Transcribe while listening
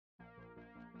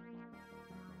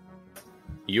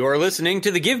You're listening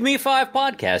to the Give Me 5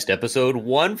 podcast, episode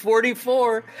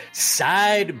 144,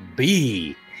 Side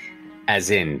B, as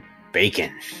in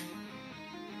bacon.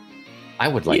 I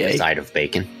would like a side of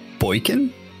bacon.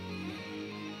 Boykin?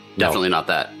 Definitely not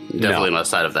that. Definitely not a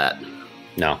side of that.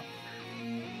 No.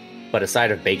 But a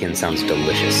side of bacon sounds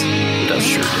delicious. It does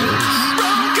sure do.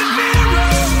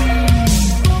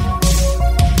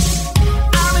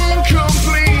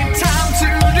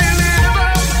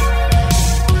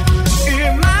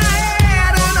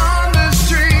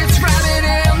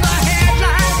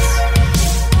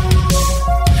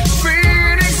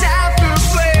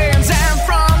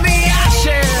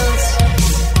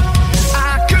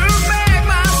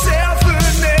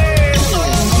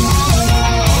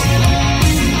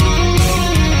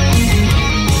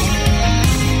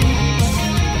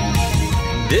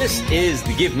 This is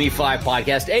the Give Me 5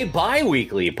 podcast, a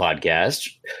bi-weekly podcast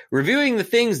reviewing the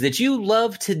things that you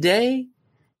love today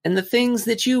and the things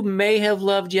that you may have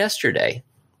loved yesterday.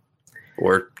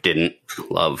 Or didn't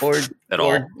love at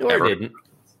all. Or didn't.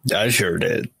 I sure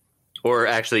did. Or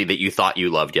actually that you thought you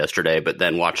loved yesterday, but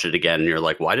then watched it again and you're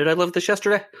like, why did I love this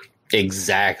yesterday?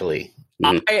 Exactly.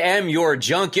 I am your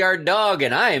junkyard dog,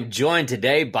 and I am joined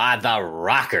today by the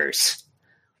Rockers.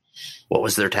 What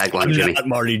was their tagline, Jimmy? Not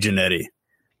Marty Jannetty.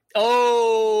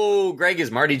 Oh, Greg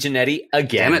is Marty Jannetty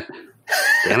again.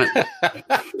 Damn it.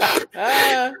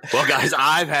 Well, guys,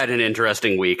 I've had an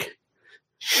interesting week.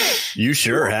 You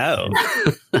sure have.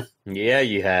 Yeah,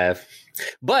 you have.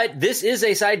 But this is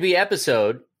a Side B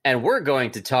episode, and we're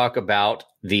going to talk about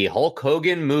the Hulk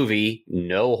Hogan movie,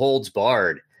 No Holds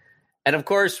Barred. And, of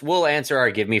course, we'll answer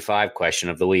our Give Me 5 question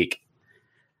of the week.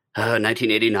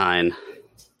 1989.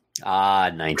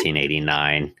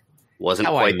 1989. Wasn't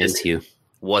How quite I miss you.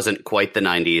 Wasn't quite the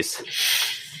 90s.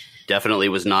 Definitely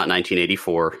was not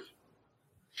 1984.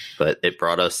 But it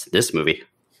brought us this movie.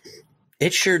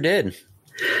 It sure did.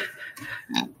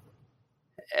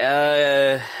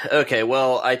 Okay,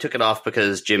 well, I took it off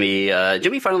because Jimmy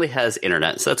finally has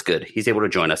internet, so that's good. He's able to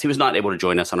join us. He was not able to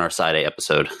join us on our Side A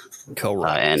episode.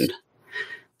 Correct. And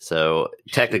so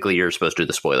technically you're supposed to do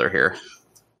the spoiler here,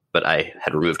 but I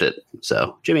had removed it.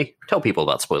 So, Jimmy, tell people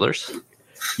about spoilers.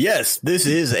 Yes, this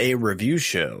is a review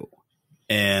show.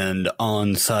 And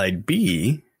on Side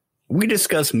B, we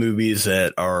discuss movies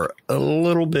that are a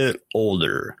little bit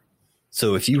older.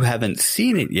 So if you haven't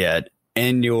seen it yet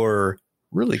and you're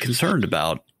really concerned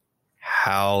about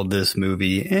how this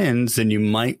movie ends, then you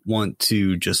might want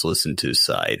to just listen to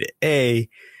Side A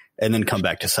and then come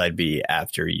back to Side B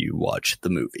after you watch the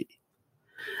movie.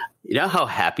 You know how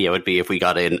happy I would be if we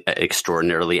got an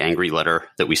extraordinarily angry letter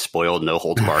that we spoiled No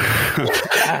Holds Barred?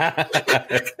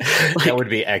 That would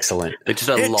be excellent. It's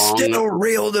still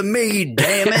real to me,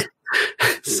 damn it.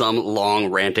 Some long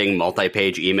ranting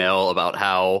multi-page email about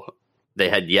how they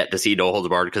had yet to see No Holds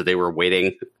Barred because they were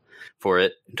waiting for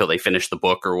it until they finished the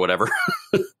book or whatever.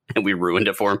 And we ruined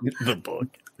it for them. The book.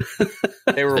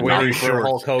 They were waiting for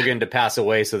Hulk Hogan to pass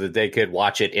away so that they could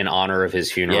watch it in honor of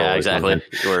his funeral. Yeah, exactly.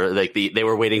 Or like they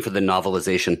were waiting for the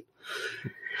novelization.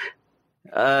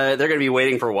 They're going to be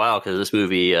waiting for a while because this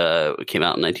movie came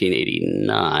out in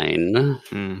 1989.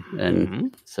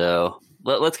 And so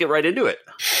let's get right into it.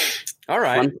 All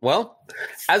right. Well,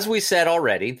 as we said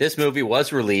already, this movie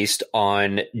was released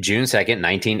on June 2nd,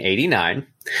 1989.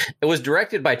 It was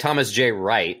directed by Thomas J.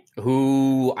 Wright,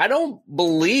 who I don't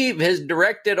believe has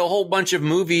directed a whole bunch of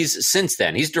movies since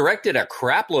then. He's directed a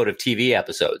crapload of TV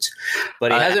episodes,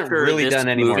 but he hasn't really done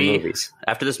any more movies.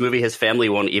 After this movie, his family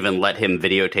won't even let him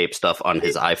videotape stuff on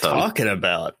his iPhone. Talking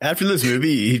about after this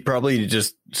movie, he's probably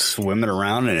just swimming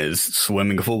around in his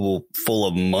swimming pool full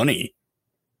of money.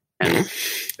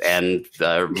 And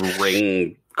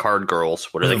ring card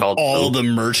girls. What are they called? All the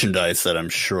merchandise that I'm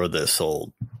sure they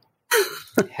sold.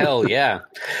 Hell yeah.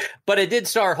 But it did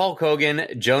star Hulk Hogan,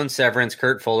 Joan Severance,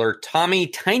 Kurt Fuller, Tommy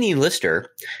Tiny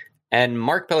Lister, and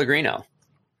Mark Pellegrino.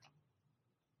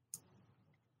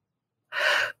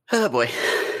 Oh, boy.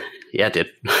 Yeah, it did.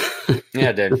 Yeah,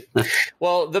 it did.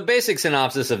 Well, the basic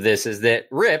synopsis of this is that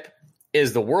Rip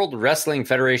is the World Wrestling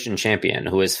Federation champion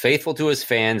who is faithful to his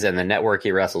fans and the network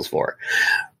he wrestles for.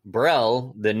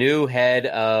 Brel, the new head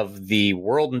of the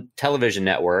World Television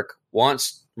Network,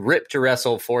 wants Rip to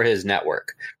wrestle for his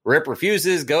network. Rip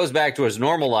refuses, goes back to his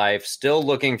normal life, still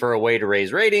looking for a way to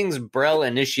raise ratings. Brel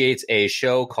initiates a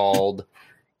show called,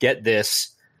 get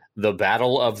this, The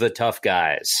Battle of the Tough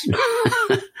Guys.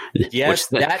 Yes,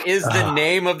 that is the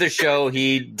name of the show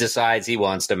he decides he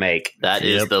wants to make. That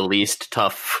is the least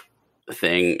tough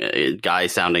guy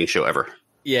sounding show ever.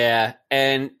 Yeah,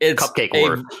 and it's Cupcake a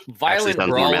War violent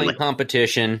brawling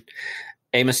competition.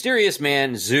 A mysterious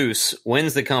man, Zeus,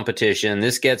 wins the competition.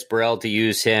 This gets Burrell to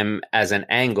use him as an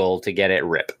angle to get at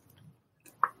Rip.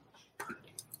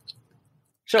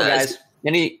 So, guys,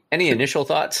 any initial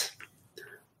thoughts?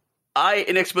 I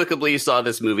inexplicably saw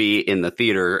this movie in the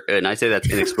theater, and I say that's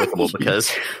inexplicable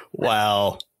because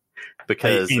wow,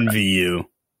 because I envy you.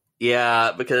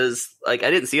 Yeah, because like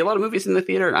I didn't see a lot of movies in the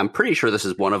theater, and I'm pretty sure this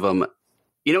is one of them.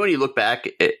 You know, when you look back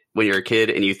at when you're a kid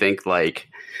and you think like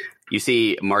you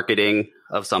see marketing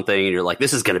of something and you're like,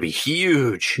 this is going to be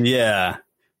huge. Yeah.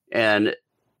 And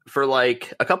for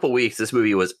like a couple weeks, this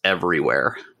movie was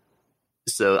everywhere.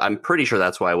 So I'm pretty sure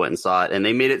that's why I went and saw it. And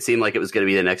they made it seem like it was going to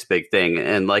be the next big thing.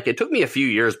 And like it took me a few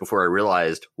years before I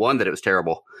realized, one, that it was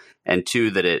terrible, and two,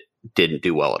 that it didn't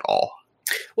do well at all.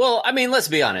 Well, I mean, let's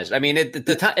be honest. I mean, at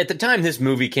the time this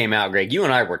movie came out, Greg, you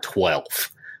and I were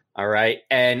 12. All right.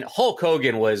 And Hulk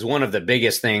Hogan was one of the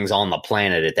biggest things on the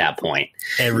planet at that point.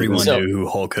 Everyone knew who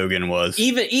Hulk Hogan was.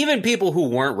 Even people who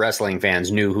weren't wrestling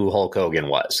fans knew who Hulk Hogan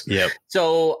was. Yep.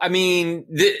 So, I mean,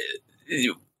 it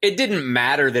didn't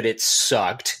matter that it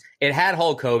sucked. It had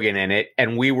Hulk Hogan in it,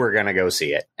 and we were going to go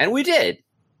see it. And we did.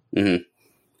 Mm-hmm.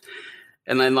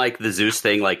 And then, like, the Zeus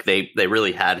thing, like, they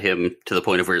really had him to the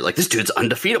point of where you're like, this dude's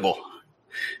undefeatable.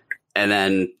 And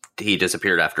then he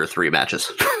disappeared after 3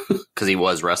 matches because he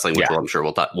was wrestling, which I'm sure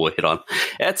we'll hit on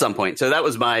at some point. So that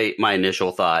was my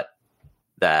initial thought,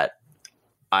 that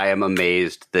I am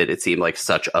amazed that it seemed like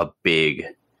such a big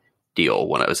deal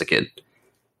when I was a kid.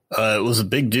 It was a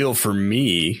big deal for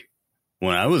me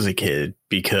when I was a kid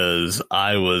because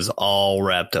I was all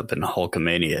wrapped up in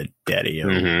Hulkamania, Daddy-O.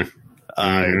 Mm-hmm.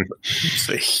 I was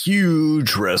a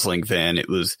huge wrestling fan. It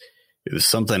was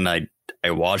something I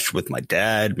watched with my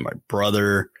dad, my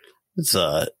brother. It's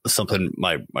something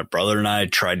my brother and I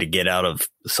tried to get out of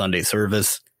Sunday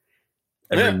service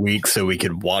every week so we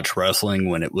could watch wrestling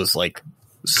when it was like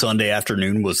Sunday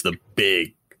afternoon was the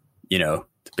big, the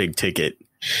big ticket.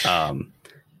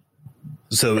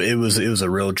 So it was a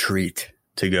real treat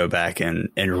to go back and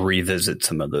revisit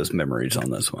some of those memories on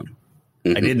this one.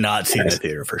 Mm-hmm. I did not see it in the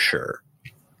theater for sure.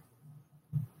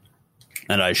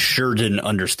 And I sure didn't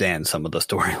understand some of the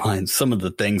storylines. Some of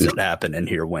the things that happened in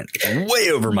here went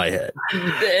way over my head.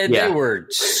 They were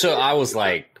so. I was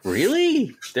like,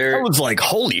 really? I was like,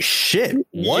 holy shit!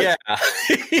 What?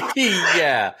 Yeah,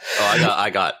 yeah. Oh, I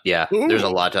got. Yeah, there's a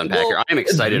lot to unpack here. I'm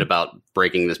excited about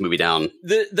breaking this movie down.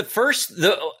 Let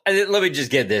me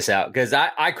just get this out because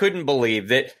I couldn't believe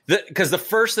that. Because the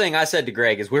first thing I said to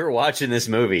Greg is we were watching this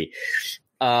movie.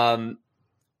 I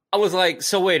was like,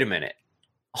 so wait a minute.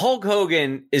 Hulk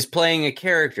Hogan is playing a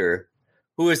character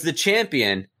who is the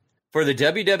champion for the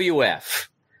WWF.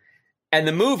 And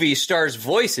the movie stars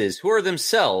voices who are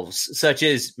themselves, such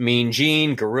as Mean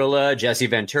Gene, Gorilla, Jesse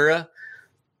Ventura.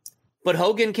 But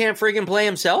Hogan can't friggin' play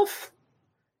himself?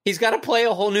 He's got to play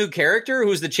a whole new character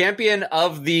who's the champion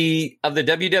of the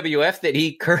WWF that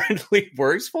he currently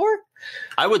works for?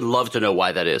 I would love to know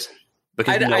why that is.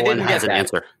 Because no one has an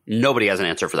answer. Nobody has an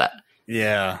answer for that.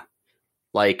 Yeah.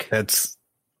 Like that's...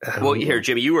 Well, here,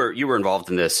 Jimmy, you were involved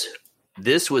in this.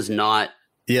 This was not.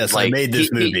 Yes, like, I made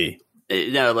this movie.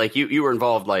 No, like you were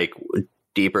involved like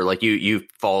deeper. Like you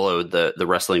followed the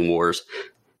wrestling wars.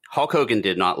 Hulk Hogan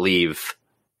did not leave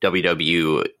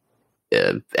WWF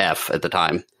at the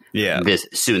time. Yeah,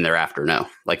 soon thereafter. No,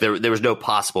 like there was no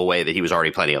possible way that he was already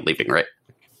planning on leaving. Right.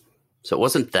 So it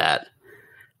wasn't that.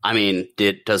 I mean,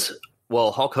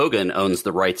 Hulk Hogan owns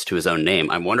the rights to his own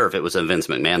name. I wonder if it was a Vince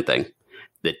McMahon thing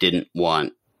that didn't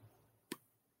want.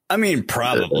 I mean,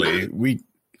 probably we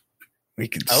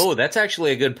could. Oh, that's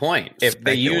actually a good point. If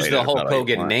they used the Hulk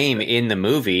Hogan name in the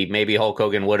movie, maybe Hulk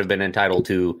Hogan would have been entitled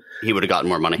to. He would have gotten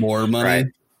more money. More money, right?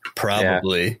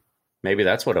 Probably. Yeah. Maybe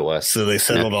that's what it was. So they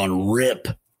settled on Rip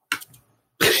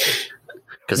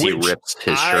because he rips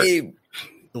his shirt.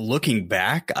 Looking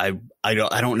back, I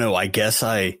don't know. I guess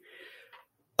I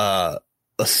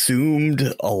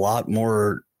assumed a lot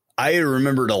more. I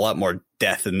remembered a lot more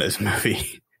death in this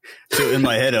movie. So in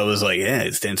my head, I was like, yeah,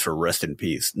 it stands for rest in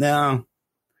peace. No.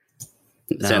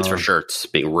 It stands for shirts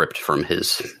being ripped from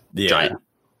his giant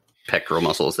pectoral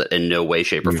muscles that in no way,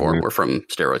 shape, or form were from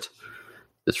steroids.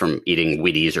 It's from eating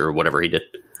Wheaties or whatever he did.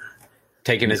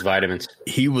 Taking his vitamins.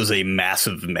 He was a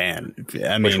massive man.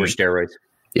 I mean, which were steroids.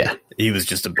 Yeah. He was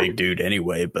just a big dude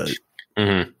anyway, but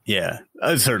yeah,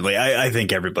 certainly. I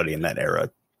think everybody in that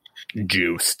era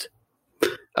juiced.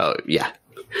 Oh, yeah.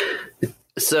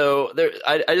 So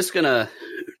I just going to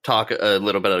talk a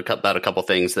little bit about a couple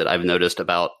things that I've noticed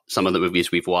about some of the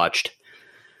movies we've watched.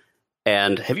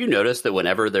 And have you noticed that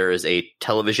whenever there is a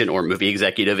television or movie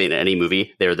executive in any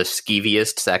movie, they're the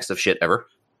skeeviest sacks of shit ever?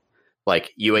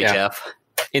 Like UHF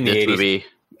in the this 80s.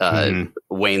 movie,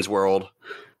 Wayne's World,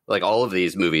 like all of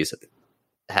these movies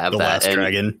have The that. Last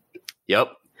Dragon.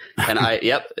 Yep. And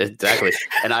yep, exactly.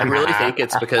 And I really think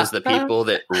it's because the people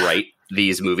that write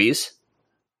these movies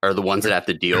are the ones that have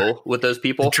to deal with those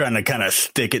people. They're trying to kind of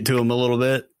stick it to them a little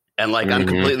bit. And like, I'm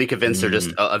completely convinced they're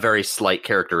just a very slight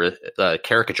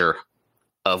caricature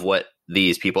of what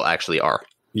these people actually are.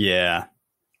 Yeah.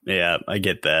 Yeah, I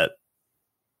get that.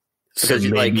 Because so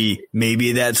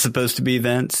maybe that's supposed to be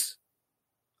Vince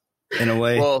in a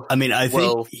way. Well, I mean, I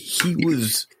think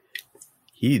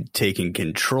he'd taken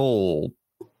control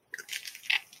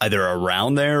either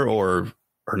around there or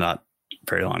not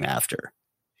very long after.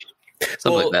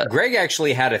 Something like that. Greg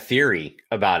actually had a theory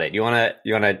about it. You want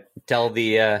to tell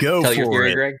your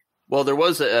theory, Greg? Well, there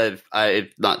was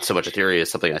not so much a theory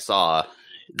as something I saw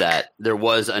that there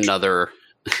was another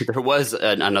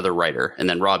writer, and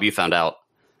then Rob, you found out.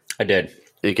 I did.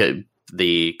 Go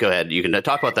ahead. You can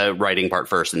talk about the writing part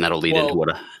first, and that'll lead into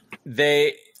what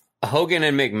Hogan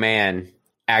and McMahon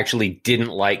actually didn't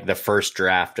like the first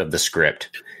draft of the script.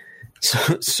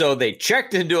 So they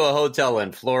checked into a hotel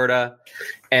in Florida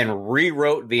and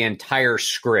rewrote the entire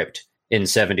script in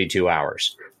 72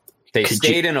 hours. They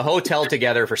stayed in a hotel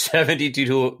together for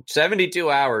 72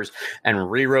 hours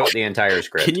and rewrote the entire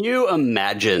script. Can you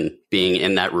imagine being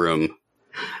in that room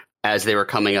as they were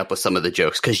coming up with some of the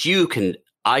jokes? Because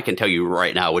I can tell you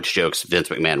right now which jokes Vince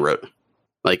McMahon wrote.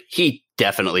 Like, he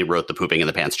definitely wrote the pooping in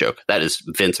the pants joke. That is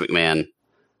Vince McMahon.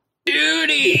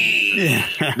 Duty!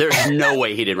 There's no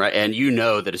way he didn't write. And you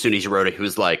know that as soon as he wrote it, he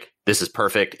was like, this is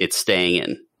perfect. It's staying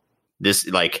in. This,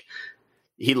 like,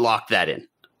 he locked that in.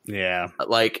 Yeah.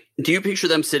 Like, do you picture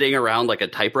them sitting around like a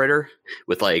typewriter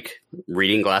with like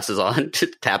reading glasses on,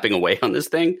 tapping away on this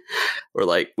thing? Or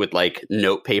like with like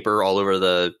note paper all over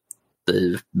the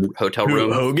hotel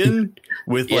room? Hogan?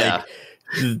 With like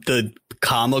the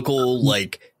comical,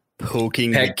 like, poking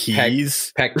the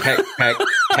keys peck with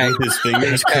his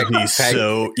fingers because he's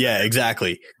so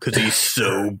exactly, because he's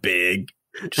so big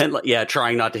and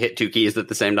trying not to hit two keys at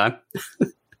the same time.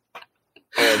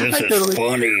 Oh, this is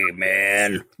funny,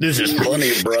 man. This is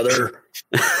funny, brother.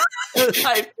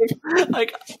 I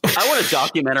want a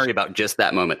documentary about just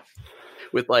that moment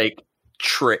with like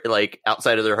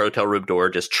outside of their hotel room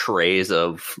door, just trays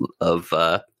of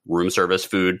room service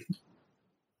food.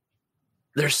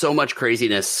 There's so much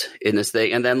craziness in this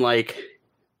thing. And then like,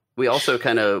 we also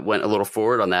kind of went a little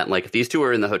forward on that. Like, if these two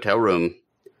are in the hotel room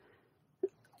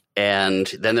and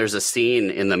then there's a scene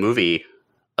in the movie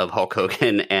of Hulk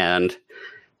Hogan and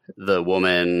the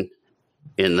woman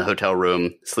in the hotel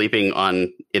room sleeping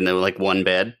in the like one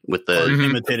bed with the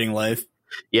imitating life.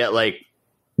 Yeah. Like,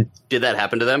 did that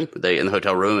happen to them? They in the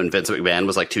hotel room and Vince McMahon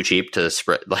was like too cheap to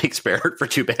spare it for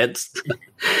two beds.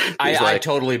 I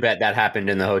totally bet that happened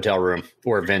in the hotel room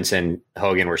where Vince and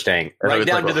Hogan were staying. Right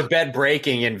down to the bed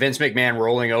breaking and Vince McMahon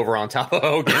rolling over on top of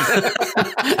Hogan.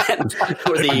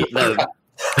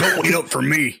 Don't wait up for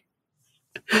me.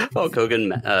 Hulk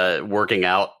Hogan working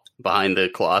out behind the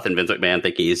cloth and Vince McMahon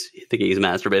thinking he's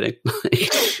masturbating.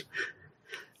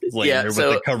 Laying there with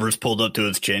the covers pulled up to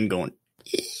his chin going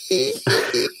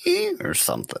or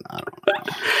something. I don't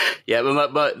know. Yeah,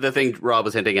 but the thing Rob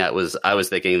was hinting at was I was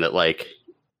thinking that like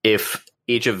if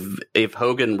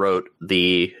Hogan wrote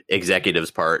the executive's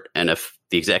part and if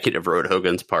the executive wrote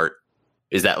Hogan's part,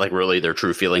 is that like really their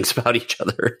true feelings about each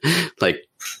other? Like,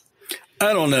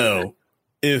 I don't know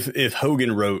if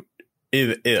Hogan wrote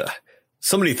if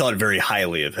somebody thought very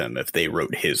highly of him if they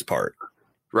wrote his part,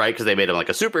 right? Because they made him like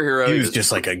a superhero. He was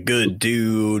just like a good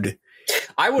dude.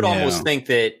 I would almost think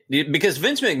that because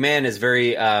Vince McMahon is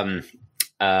very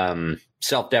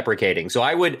self-deprecating. So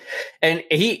I would, and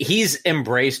he's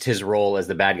embraced his role as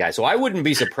the bad guy. So I wouldn't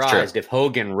be surprised if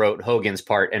Hogan wrote Hogan's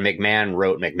part and McMahon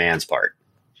wrote McMahon's part.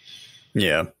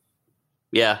 Yeah.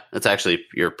 Yeah, that's actually,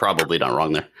 you're probably not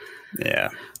wrong there. Yeah.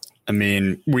 I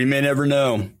mean, we may never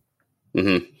know.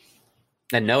 Mm-hmm.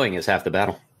 And knowing is half the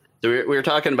battle. So we were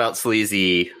talking about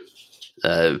sleazy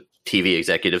TV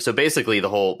executives. So basically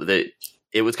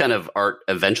it was kind of art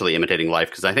eventually imitating life,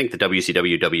 because I think the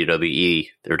WCW, WWE,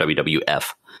 or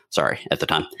WWF, sorry, at the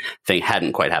time, thing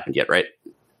hadn't quite happened yet, right?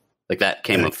 Like that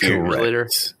came a few years later.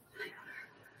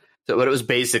 So, but it was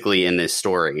basically in this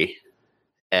story.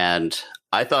 And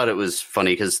I thought it was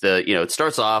funny because it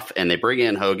starts off and they bring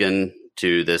in Hogan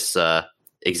to this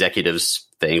executives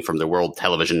thing from the World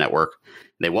Television Network.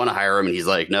 They want to hire him and he's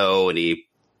like, no. And he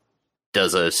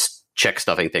does a check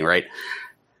stuffing thing, right?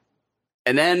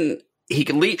 And then he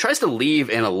tries to leave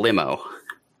in a limo.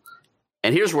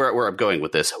 And here's where I'm going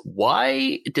with this.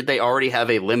 Why did they already have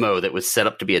a limo that was set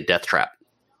up to be a death trap?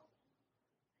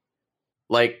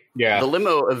 Like, the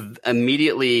limo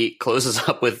immediately closes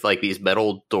up with like these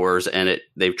metal doors, and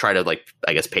they try to like,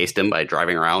 I guess, paste him by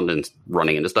driving around and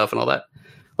running into stuff and all that.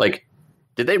 Like,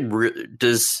 do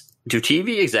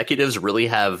TV executives really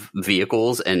have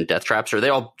vehicles and death traps? Or are they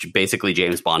all basically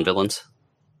James Bond villains?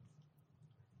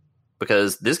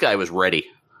 Because this guy was ready,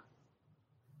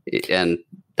 and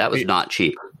that was not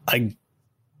cheap. I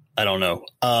don't know.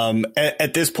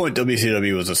 At this point,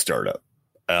 WCW was a startup.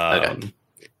 Okay.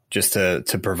 Just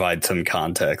to provide some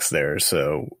context there.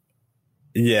 So,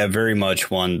 yeah, very much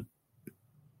one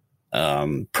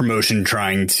promotion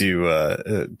trying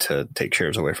to take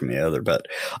shares away from the other. But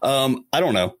I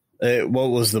don't know.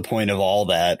 What was the point of all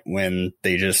that when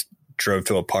they just drove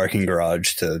to a parking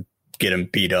garage to get him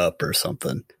beat up or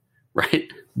something?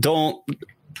 Right. Don't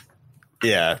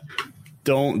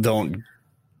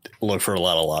look for a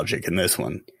lot of logic in this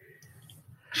one.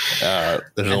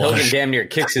 Hogan damn near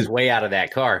kicks his way out of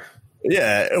that car.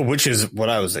 Yeah, which is what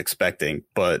I was expecting,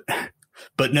 but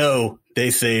no,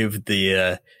 they saved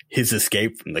his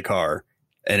escape from the car,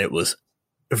 and it was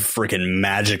freaking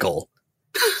magical.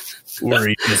 Where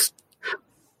he just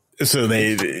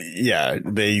they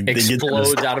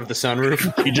explodes out of the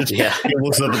sunroof. He just he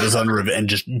looks up at the sunroof and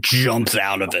just jumps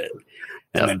out of it,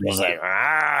 and then just like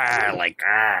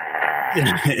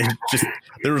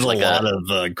there was like a lot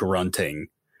of grunting.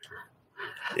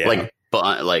 Yeah. Like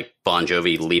Bon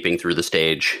Jovi leaping through the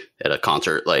stage at a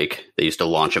concert. Like, they used to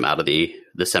launch him out of the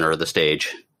center of the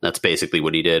stage. That's basically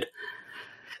what he did.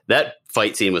 That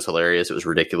fight scene was hilarious. It was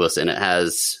ridiculous. And it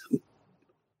has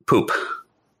poop,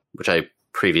 which I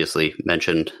previously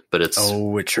mentioned, but it's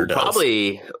it sure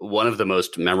probably one of the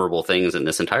most memorable things in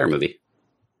this entire movie.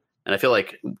 And I feel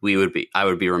like I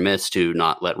would be remiss to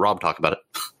not let Rob talk about it.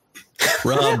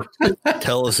 Rob,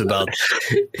 tell us about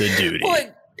the duty.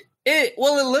 It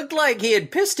looked like he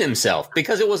had pissed himself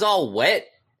because it was all wet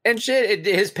and shit.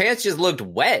 His pants just looked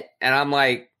wet. And I'm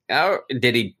like, oh,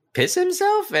 did he piss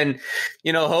himself? And,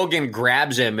 Hogan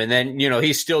grabs him, and then,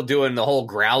 he's still doing the whole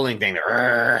growling thing.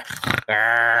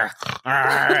 And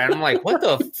I'm like, what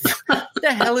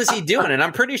the hell is he doing? And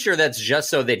I'm pretty sure that's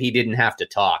just so that he didn't have to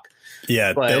talk.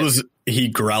 Yeah, he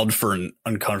growled for an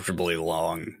uncomfortably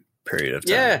long period of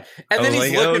time. Yeah, and then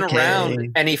he's looking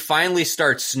around, and he finally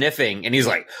starts sniffing, and he's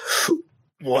like,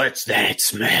 "What's that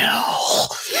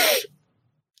smell?"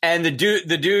 And the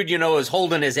dude, is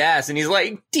holding his ass, and he's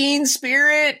like, "Teen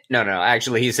Spirit." No,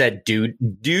 actually, he said,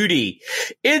 "Duty."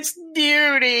 It's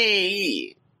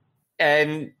duty.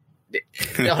 And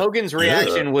Hogan's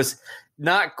reaction was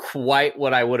not quite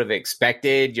what I would have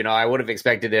expected. I would have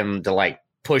expected him to like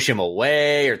push him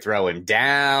away or throw him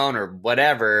down or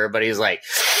whatever, but he's like,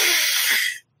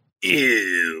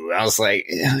 ew. I was like,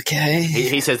 okay.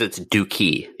 He says it's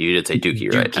Dookie. You did say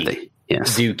Dookie, right? I think.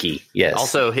 Yes. Dookie, yes.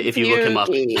 Also, if you look him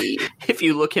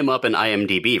up in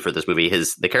IMDb for this movie,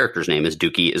 the character's name is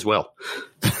Dookie as well.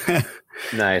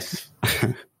 Nice.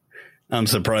 I'm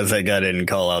surprised that guy didn't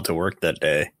call out to work that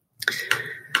day.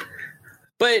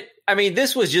 But I mean,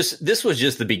 this was just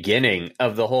the beginning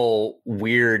of the whole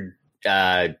weird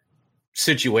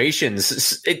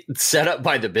situations set up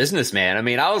by the businessman. I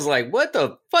mean, I was like, what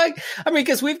the fuck? I mean,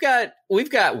 because we've got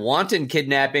wanton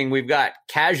kidnapping, we've got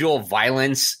casual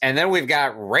violence, and then we've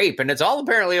got rape, and it's all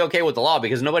apparently okay with the law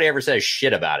because nobody ever says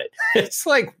shit about it. It's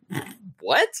like,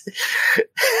 what?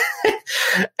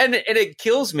 and it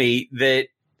kills me that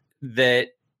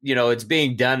it's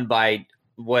being done by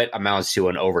what amounts to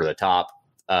an over the top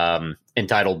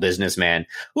entitled businessman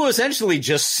who essentially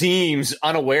just seems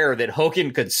unaware that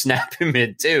Hogan could snap him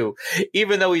in two,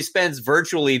 even though he spends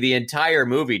virtually the entire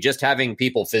movie just having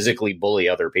people physically bully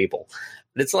other people.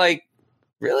 But it's like,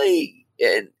 really?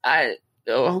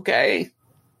 Okay.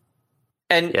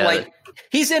 And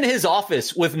he's in his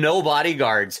office with no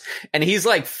bodyguards, and he's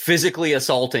like physically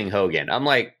assaulting Hogan. I'm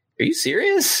like, are you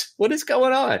serious? What is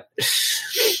going on?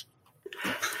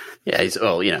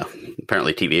 Yeah,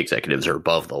 apparently TV executives are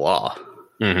above the law.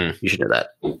 Mm-hmm. You should know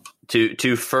that.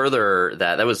 To further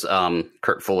that was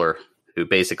Kurt Fuller, who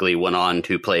basically went on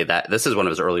to play that. This is one of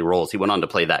his early roles. He went on to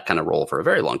play that kind of role for a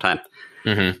very long time.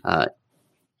 Mm-hmm.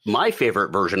 My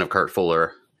favorite version of Kurt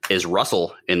Fuller is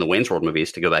Russell in the Wayne's World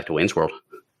movies, to go back to Wayne's World,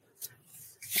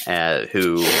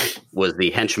 who was the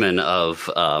henchman of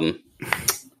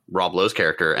Rob Lowe's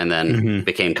character and then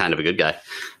became kind of a good guy.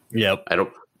 Yep.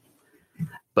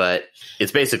 But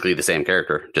it's basically the same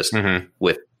character, just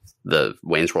with the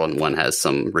Wayne's World, and one has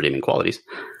some redeeming qualities.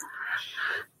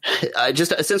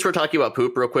 Since we're talking about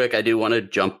poop real quick, I do want to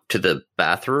jump to the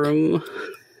bathroom.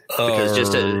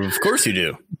 Because of course you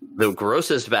do. The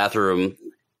grossest bathroom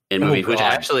in movies, which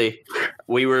actually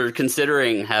we were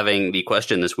considering having the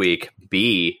question this week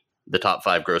be the top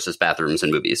 5 grossest bathrooms in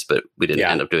movies, but we didn't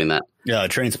end up doing that. Yeah,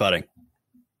 Train Spotting.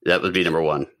 That would be number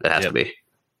 1. It has to be.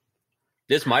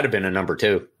 This might have been a number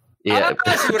 2. Yeah.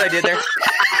 See what I did there?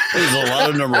 There's a lot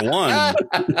of number 1. A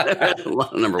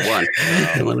lot of number 1.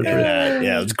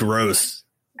 Yeah, it was gross.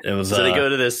 It was. So they go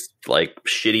to this like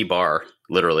shitty bar,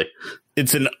 literally.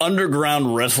 It's an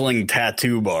underground wrestling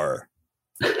tattoo bar.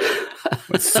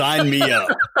 Sign me up.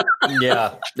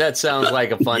 Yeah, that sounds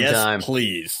like a fun time.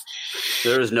 Please.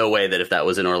 There is no way that if that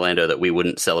was in Orlando that we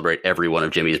wouldn't celebrate every one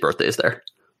of Jimmy's birthdays there.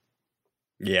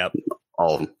 Yep.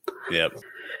 All of them. Yep.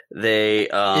 They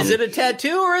is it a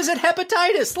tattoo or is it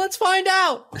hepatitis? Let's find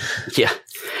out. Yeah.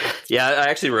 I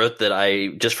actually wrote that I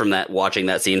just from that watching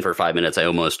that scene for 5 minutes, I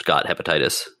almost got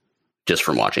hepatitis just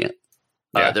from watching it.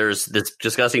 Yeah. There's this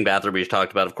disgusting bathroom we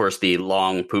talked about. Of course, the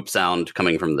long poop sound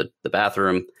coming from the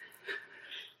bathroom.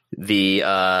 The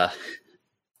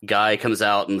guy comes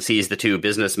out and sees the 2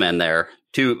 businessmen there,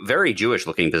 2 very Jewish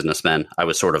looking businessmen. I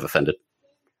was sort of offended.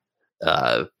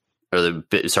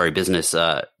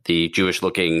 The Jewish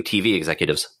looking TV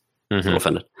executives. A little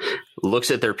offended. Looks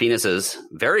at their penises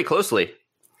very closely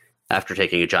after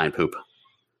taking a giant poop.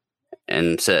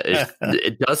 And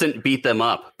it doesn't beat them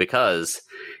up because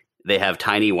they have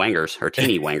tiny wangers or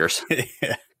teeny wangers.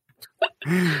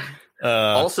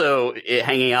 Also,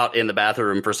 hanging out in the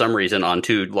bathroom for some reason on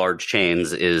 2 large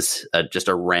chains is just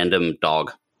a random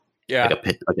dog. Yeah,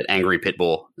 like an angry pit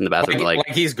bull in the bathroom, like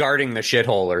he's guarding the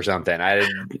shithole or something.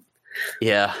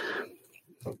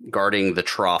 Guarding the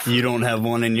trough. You don't have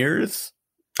one in yours?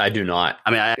 I do not.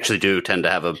 I mean, I actually do tend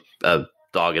to have a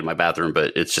dog in my bathroom,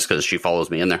 but it's just because she follows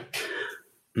me in there.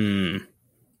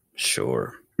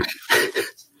 Sure.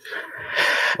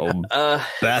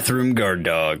 Bathroom guard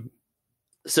dog.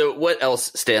 So what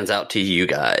else stands out to you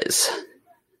guys?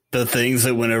 The things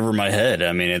that went over my head.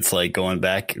 I mean, it's like going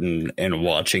back and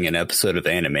watching an episode of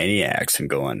Animaniacs and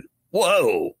going,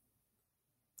 whoa,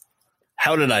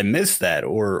 how did I miss that?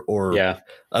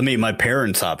 I mean, my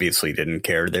parents obviously didn't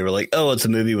care. They were like, oh, it's a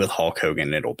movie with Hulk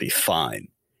Hogan. It'll be fine.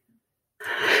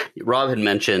 Rob had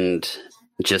mentioned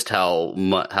just how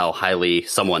highly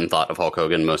someone thought of Hulk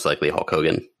Hogan, most likely Hulk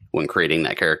Hogan, when creating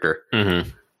that character. Mm-hmm.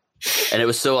 And it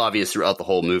was so obvious throughout the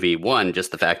whole movie. One,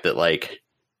 just the fact that like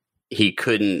he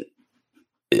couldn't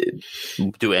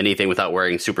do anything without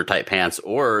wearing super tight pants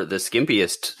or the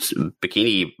skimpiest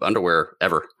bikini underwear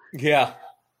ever. Yeah.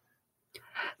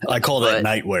 I call that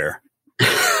nightwear.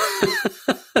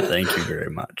 Thank you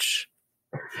very much.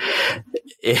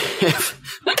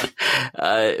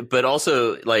 But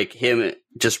also like him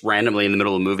just randomly in the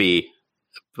middle of the movie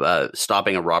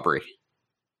stopping a robbery.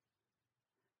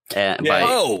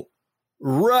 Oh,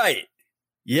 right.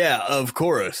 Yeah, of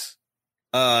course.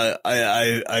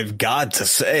 I've got to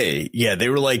say, yeah, they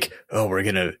were like, oh, we're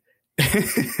going to.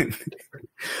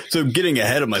 So I'm getting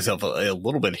ahead of myself a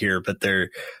little bit here, but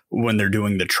when they're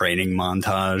doing the training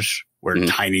montage where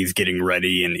Tiny's getting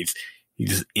ready and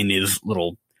he's in his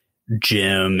little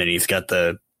gym and he's got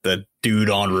the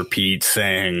dude on repeat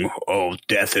saying, oh,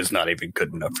 death is not even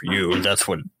good enough for you. And that's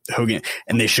what Hogan,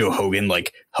 and they show Hogan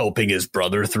like helping his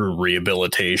brother through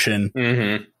rehabilitation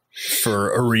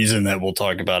for a reason that we'll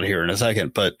talk about here in a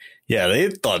second. But yeah, they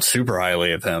thought super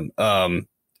highly of him.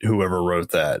 Whoever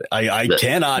wrote that, I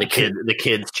cannot the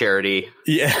kids charity.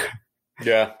 Yeah.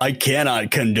 I cannot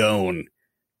condone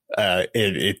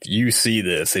if you see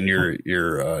this and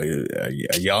you're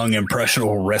a young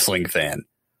impressionable wrestling fan,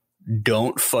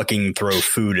 don't fucking throw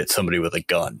food at somebody with a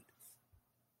gun.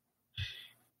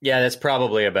 Yeah, that's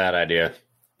probably a bad idea.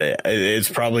 It's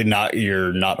probably not.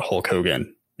 You're not Hulk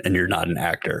Hogan, and you're not an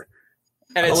actor.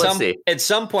 And at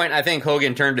some point, I think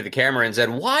Hogan turned to the camera and said,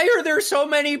 "Why are there so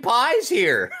many pies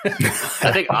here?"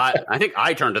 I think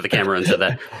I turned to the camera and said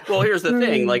that. Well, here's the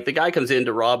thing: like the guy comes in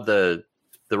to rob the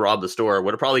store,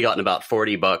 would have probably gotten about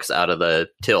 $40 out of the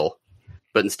till,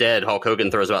 but instead Hulk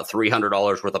Hogan throws about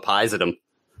 $300 worth of pies at him.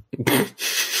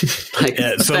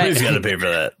 Yeah, somebody's got to pay for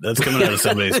that. That's coming out of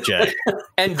somebody's check.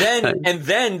 And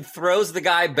then throws the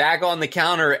guy back on the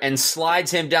counter and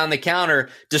slides him down the counter,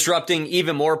 disrupting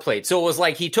even more plates. So it was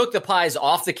like he took the pies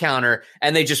off the counter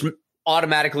and they just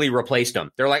automatically replaced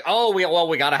them. They're like, oh,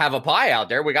 we got to have a pie out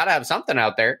there. We got to have something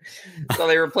out there. So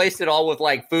they replaced it all with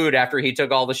like food after he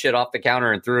took all the shit off the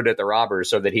counter and threw it at the robbers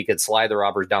so that he could slide the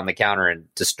robbers down the counter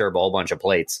and disturb a whole bunch of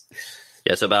plates.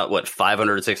 Yeah, so about $500,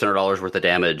 $600 worth of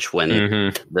damage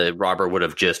when the robber would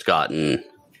have just gotten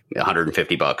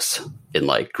 $150 in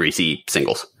like greasy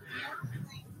singles.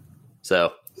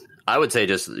 So I would say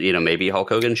just, maybe Hulk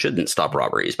Hogan shouldn't stop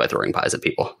robberies by throwing pies at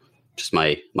people. Just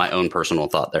my own personal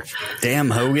thought there. Damn,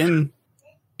 Hogan.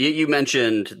 You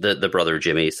mentioned the brother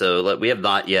Jimmy, so we have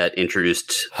not yet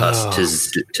introduced us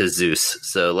to Zeus.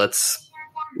 So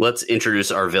let's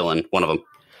introduce our villain, one of them.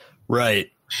 Right.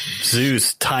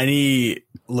 Zeus, Tiny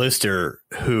Lister,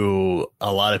 who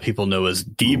a lot of people know as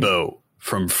Debo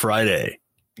from Friday.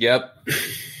 Yep.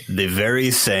 The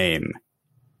very same.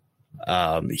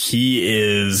 He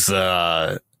is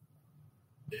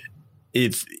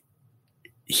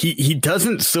he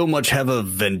doesn't so much have a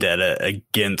vendetta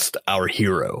against our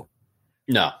hero.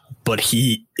 No. But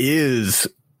he is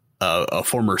a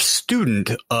former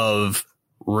student of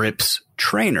Rip's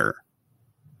trainer,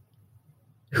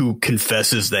 who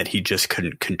confesses that he just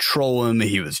couldn't control him.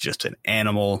 He was just an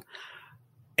animal,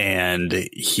 and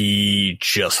he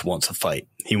just wants a fight.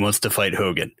 He wants to fight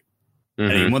Hogan,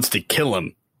 and he wants to kill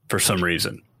him for some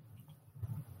reason.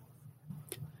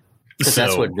 Because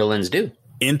that's what villains do.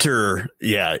 Enter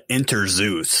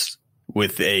Zeus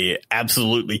with a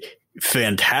absolutely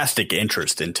fantastic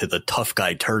interest into the tough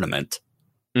guy tournament.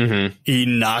 Mm-hmm. He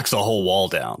knocks a whole wall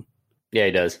down. Yeah,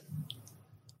 he does.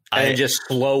 And just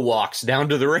slow walks down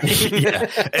to the ring. Yeah.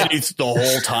 And it's the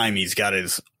whole time he's got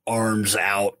his arms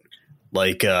out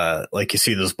like you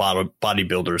see those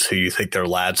bodybuilders who you think their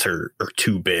lats are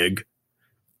too big.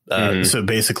 So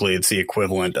basically it's the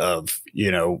equivalent of,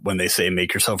 when they say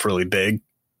make yourself really big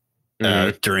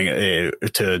during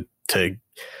to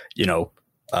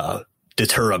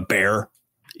deter a bear.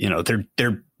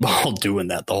 They're all doing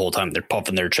that the whole time. They're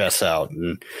puffing their chests out,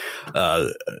 and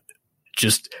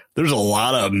just there's a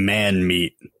lot of man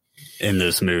meat in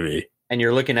this movie. And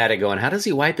you're looking at it going, how does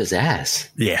he wipe his ass?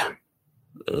 Yeah.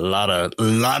 A lot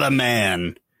of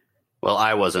man. Well,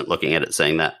 I wasn't looking at it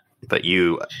saying that, but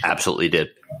you absolutely did.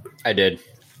 I did.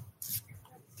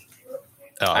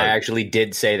 I actually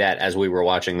did say that as we were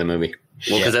watching the movie.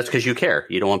 Well, because that's because you care.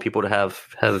 You don't want people to have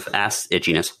ass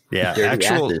itchiness. Yeah.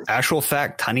 Actual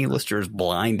fact, Tiny Lister is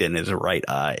blind in his right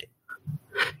eye.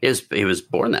 He was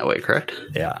born that way, correct?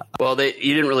 Yeah. Well,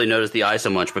 you didn't really notice the eye so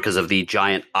much because of the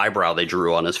giant eyebrow they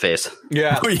drew on his face.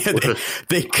 Yeah. Oh, yeah,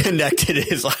 they connected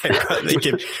his eyebrow. They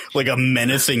gave like a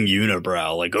menacing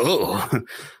unibrow. Like, oh,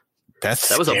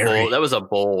 that was a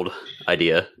bold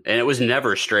idea, and it was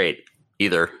never straight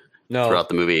either. No. Throughout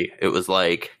the movie, it was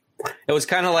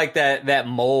kind of like that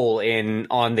mole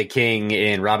on the king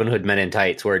in Robin Hood Men in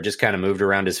Tights, where it just kind of moved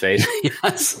around his face.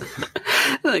 Yes.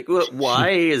 Like, why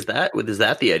is that? Is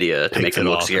that the idea to make him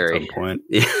look scary? At some point.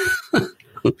 Yeah.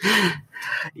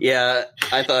 Yeah,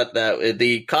 I thought that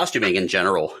the costuming in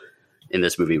general in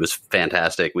this movie was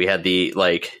fantastic. We had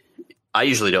I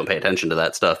usually don't pay attention to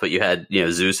that stuff, but you had,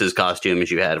 Zeus's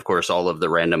costumes. You had, of course, all of the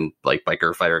random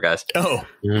biker fighter guys. Oh,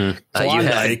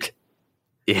 Klondike.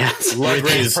 Yes. Lug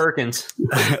Perkins.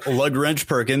 Lug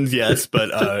Perkins, yes.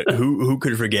 But who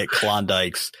could forget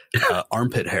Klondike's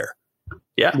armpit hair?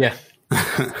 Yeah. Yeah.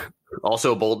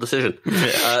 Also a bold decision.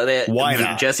 Why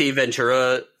not? Jesse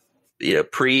Ventura,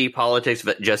 pre-politics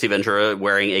Jesse Ventura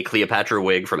wearing a Cleopatra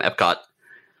wig from Epcot.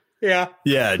 Yeah.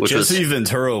 Yeah. Jesse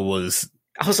Ventura was...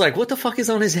 I was like, what the fuck is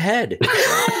on his head?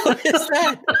 What is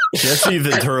that? Jesse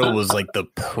Ventura was like the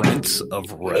Prince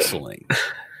of wrestling.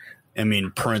 I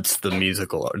mean, Prince, the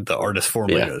musical, the artist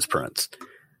formerly known as Prince.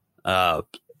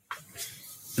 That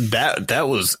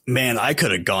was, man, I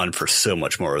could have gone for so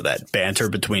much more of that banter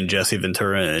between Jesse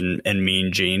Ventura and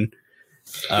Mean Gene.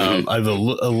 I have a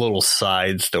little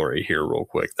side story here real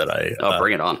quick that I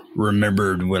bring it on.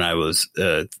 Remembered when I was...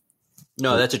 no,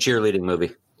 that's a cheerleading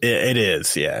movie. It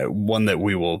is, yeah. One that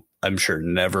we will, I'm sure,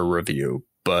 never review.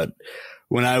 But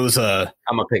when I was I'm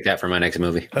gonna pick that for my next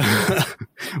movie.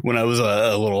 When I was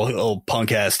a little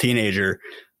punk ass teenager,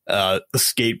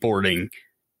 skateboarding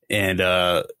and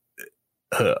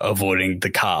avoiding the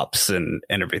cops and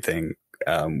everything,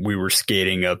 we were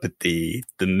skating up at the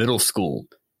middle school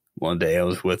one day. I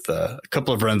was with a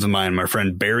couple of friends of mine. My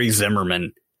friend Barry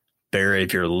Zimmerman. Barry,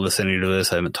 if you're listening to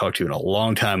this, I haven't talked to you in a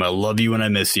long time. I love you and I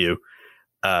miss you.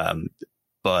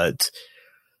 But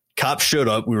cops showed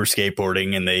up. We were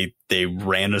skateboarding and they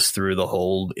ran us through the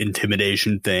whole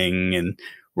intimidation thing, and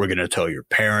we're going to tell your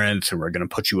parents and we're going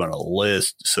to put you on a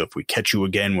list. So if we catch you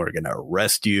again, we're going to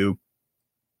arrest you.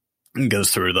 And goes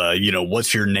through the,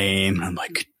 what's your name? I'm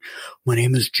like, my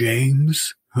name is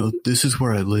James. Oh, this is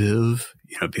where I live.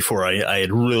 Before I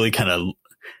had really kind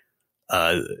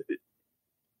of,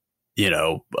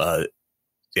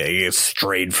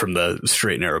 strayed from the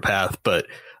straight and narrow path. But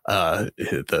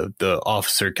the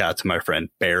officer got to my friend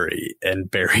Barry, and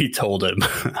Barry told him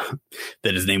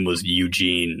that his name was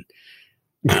Eugene,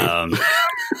 and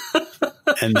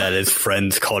that his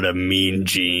friends called him Mean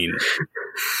Gene.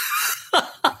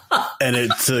 And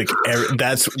it's like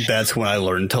that's when I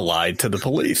learned to lie to the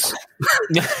police.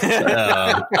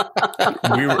 I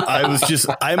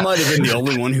might have been the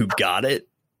only one who got it,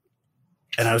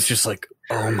 and I was just like,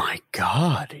 "Oh my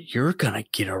god, you're gonna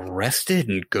get arrested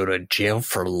and go to jail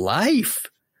for life."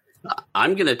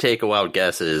 I'm gonna take a wild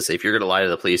guess. Is if you're gonna lie to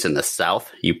the police in the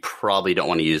South, you probably don't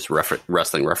want to use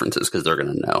wrestling references because they're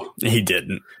gonna know. He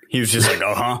didn't. He was just like,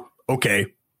 okay,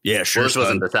 yeah, sure." Well, this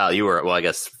wasn't the South. You were. Well, I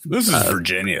guess this is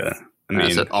Virginia. I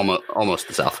mean, almost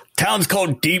the South. Town's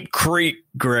called Deep Creek,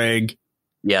 Greg.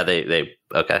 Yeah, they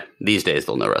okay. These days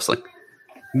they'll know wrestling.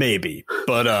 Maybe,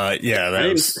 but yeah,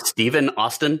 that was Stephen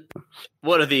Austin.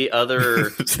 One of the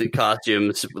other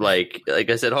costumes, like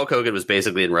I said, Hulk Hogan was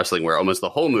basically in wrestling wear almost the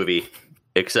whole movie,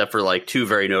 except for like two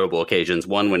very notable occasions.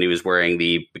 One when he was wearing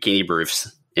the bikini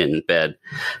briefs in bed,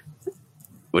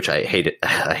 which I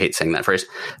hate saying that phrase,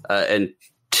 and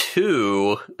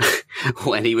two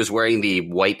when he was wearing the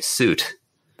white suit.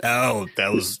 Oh,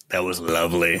 that was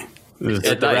lovely.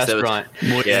 At the restaurant.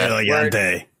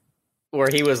 Where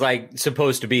he was like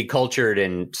supposed to be cultured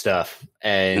and stuff.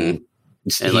 And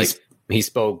he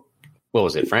spoke, what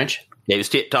was it, French? Yeah, he was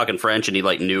talking French and he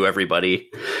like knew everybody.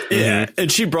 Yeah. And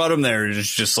she brought him there.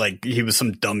 It's just like he was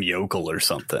some dumb yokel or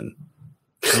something.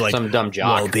 Like, some dumb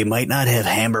jock. Well, they might not have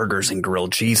hamburgers and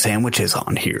grilled cheese sandwiches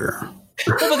on here.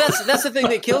 Well, but that's the thing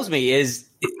that kills me is,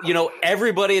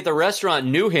 everybody at the restaurant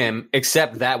knew him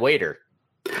except that waiter.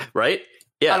 Right?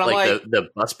 Yeah, like the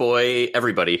busboy,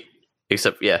 everybody.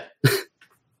 Except, yeah.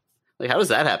 Like, how does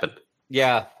that happen?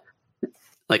 Yeah.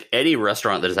 Like, any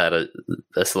restaurant that has had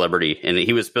a celebrity, and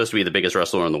he was supposed to be the biggest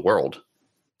wrestler in the world.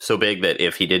 So big that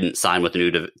if he didn't sign with the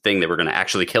new thing, they were going to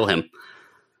actually kill him.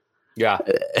 Yeah.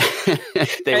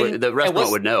 The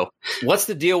restaurant would know. What's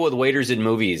the deal with waiters in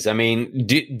movies? I mean,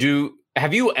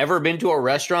 have you ever been to a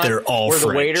restaurant where French. The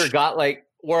waiter got like,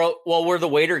 where the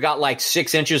waiter got like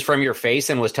 6 inches from your face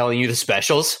and was telling you the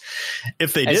specials?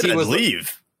 If they did, I'd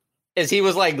leave. As he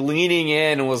was like leaning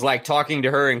in and was like talking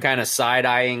to her and kind of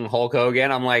side-eyeing Hulk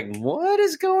Hogan, I'm like, what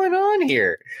is going on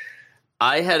here?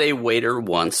 I had a waiter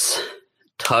once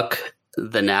tuck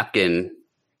the napkin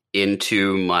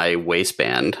into my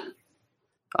waistband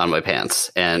on my pants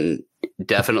and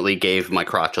definitely gave my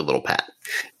crotch a little pat.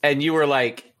 And you were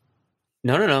like,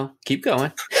 no, keep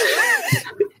going.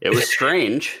 It was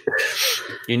strange.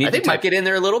 You need to tuck it in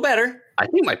there a little better. I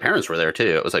think my parents were there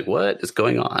too. It was like, what is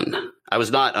going on? I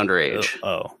was not underage.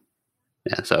 Oh.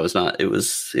 Yeah, so I was not. It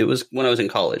was when I was in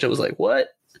college. I was like, what?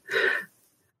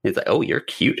 He's like, oh, you're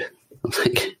cute. I was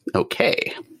like,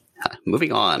 okay,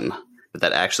 moving on. But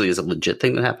that actually is a legit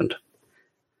thing that happened.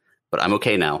 But I'm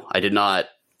okay now. I did not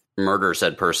murder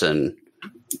said person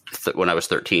when I was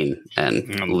 13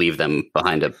 and leave them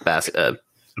behind a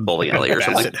bowling alley or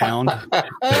something. Hound? That's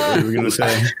what you were going to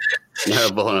say? No,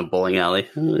 in a bowling alley.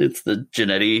 It's the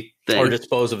Genetti thing. Or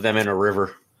dispose of them in a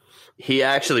river. He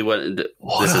actually went.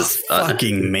 This is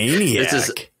fucking maniac. This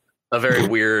is a very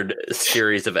weird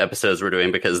series of episodes we're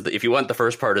doing because if you want the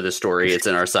first part of this story, it's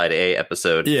in our Side A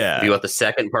episode. Yeah. If you want the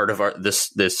second part of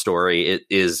this story, it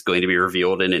is going to be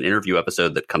revealed in an interview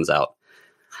episode that comes out.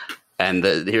 And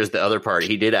here's the other part.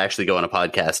 He did actually go on a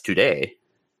podcast today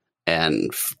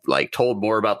and told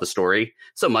more about the story.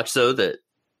 So much so that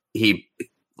he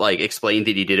explained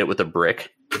that he did it with a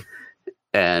brick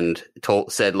and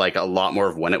said a lot more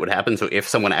of when it would happen. So if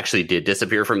someone actually did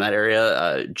disappear from that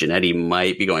area, Genetti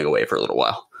might be going away for a little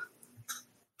while,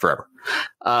 forever.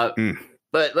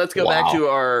 But let's go back to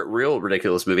our real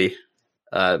ridiculous movie.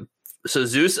 So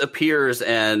Zeus appears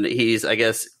and he's, I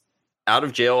guess, out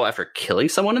of jail after killing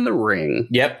someone in the ring.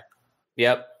 Yep.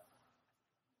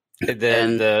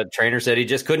 The trainer said he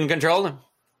just couldn't control him.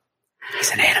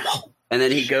 He's an animal. And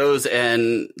then he goes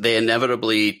and they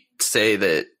inevitably say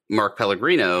that Mark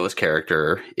Pellegrino's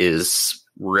character is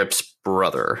Rip's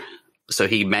brother. So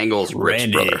he mangles Rip's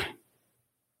brother.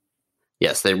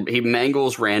 Yes, he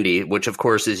mangles Randy, which of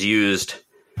course is used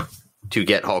to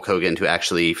get Hulk Hogan to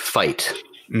actually fight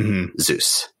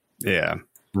Zeus. Yeah.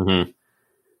 Mm-hmm.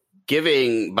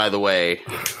 Giving, by the way,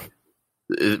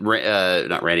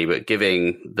 not Randy, but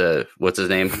giving what's his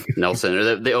name? Nelson,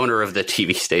 or the owner of the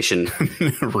TV station.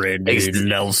 Randy,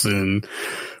 Nelson,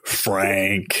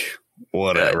 Frank,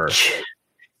 whatever.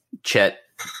 Chet,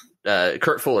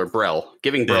 Kurt Fuller, Brell,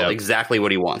 giving Brell exactly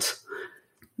what he wants.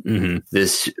 Mm-hmm.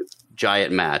 This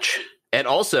giant match. And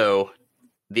also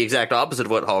the exact opposite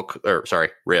of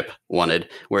what Rip wanted.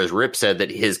 Whereas Rip said that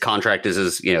his contract is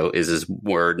his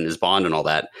word and his bond and all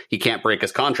that. He can't break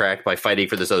his contract by fighting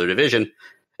for this other division,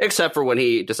 except for when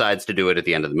he decides to do it at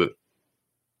the end of the movie.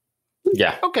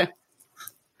 Yeah. Okay.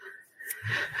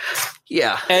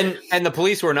 Yeah. And the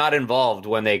police were not involved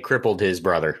when they crippled his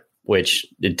brother, which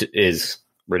is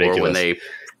ridiculous. Or when they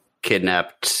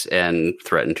kidnapped and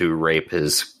threatened to rape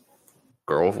his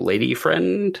girl lady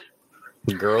friend.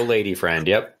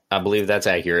 Yep. I believe that's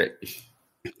accurate.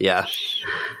 Yeah.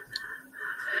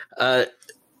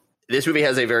 This movie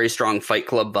has a very strong Fight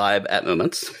Club vibe at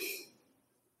moments.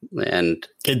 And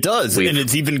it does. And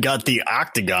it's even got the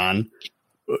octagon.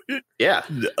 Yeah.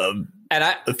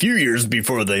 And a few years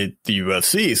before the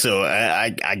UFC. So I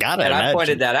got it. And I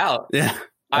pointed that out. Yeah.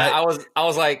 I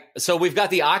was like, so we've got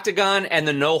the octagon and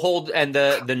the no hold and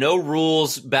the no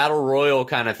rules battle royal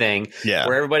kind of thing,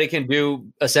 where everybody can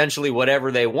do essentially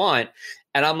whatever they want.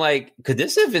 And I'm like, could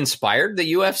this have inspired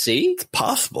the UFC? It's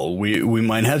possible. We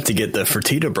might have to get the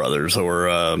Fertitta brothers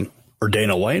or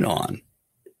Dana White on.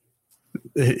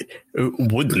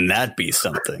 Wouldn't that be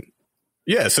something?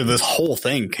 Yeah. So this whole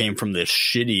thing came from this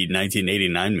shitty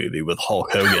 1989 movie with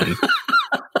Hulk Hogan.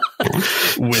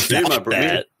 Without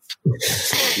that.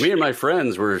 Me and my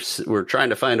friends were trying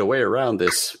to find a way around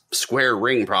this square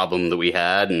ring problem that we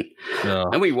had,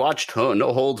 and we watched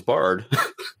No Holds Barred.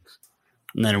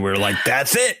 And then we're like,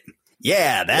 that's it.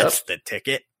 Yeah, that's the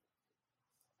ticket.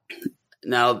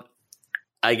 Now,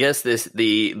 I guess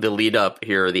the lead up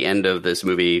here, the end of this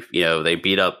movie, they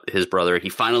beat up his brother. He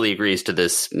finally agrees to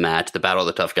this match, the Battle of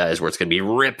the Tough Guys, where it's going to be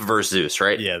Rip versus Zeus,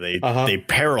 right? Yeah, they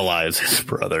paralyze his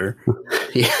brother.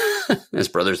 Yeah, his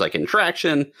brot's like in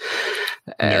traction.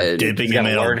 They're dipping him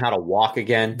in. Learn how to walk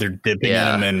again. They're dipping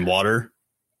him in water.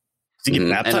 Does he get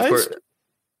baptized? Is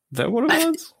that what it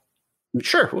was?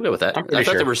 Sure, we'll go with that. I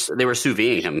thought they were sous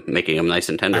videing him, making him nice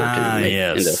and tender to make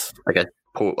into like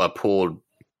a pulled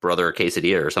brother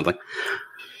quesadilla or something.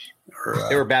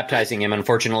 They were baptizing him.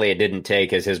 Unfortunately, it didn't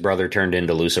take as his brother turned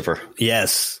into Lucifer.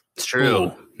 Yes, it's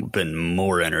true. Been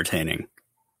more entertaining.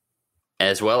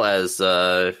 As well as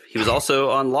he was also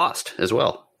on Lost as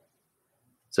well.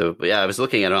 So yeah, I was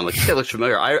looking at him. I'm like, that looks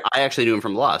familiar. I actually knew him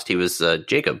from Lost. He was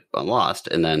Jacob on Lost,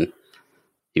 and then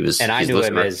he was. And I knew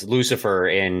him as Lucifer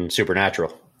in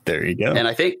Supernatural. There you go. And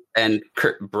I think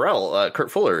Kurt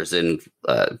Fuller is in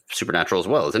Supernatural as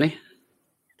well, isn't he?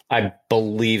 I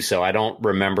believe so. I don't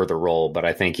remember the role, but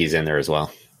I think he's in there as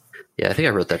well. Yeah, I think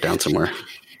I wrote that down somewhere.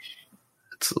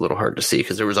 It's a little hard to see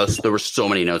because there were so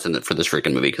many notes in it for this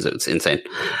freaking movie because it's insane.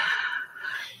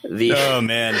 Oh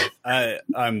man,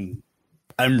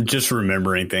 I'm just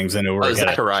remembering things. I know we're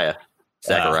Zachariah.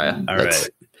 All right.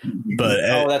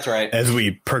 But that's right. As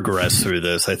we progress through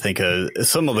this, I think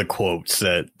some of the quotes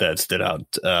that stood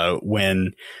out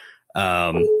when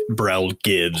Brel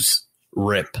gives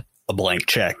Rip a blank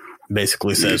check,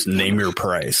 basically says, name your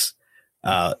price.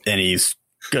 And he's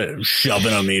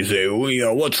shoving him. He's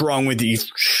saying, what's wrong with you?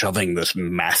 He's shoving this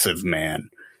massive man.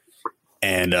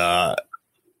 And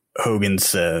Hogan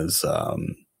says,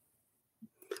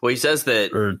 he says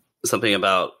that something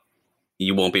about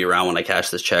you won't be around when I cash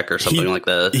this check or something like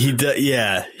that.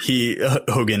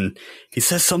 Hogan, he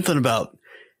says something about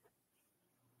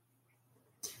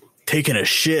taking a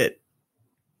shit.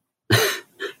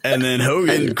 And then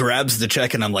Hogan grabs the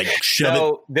check, and I'm like,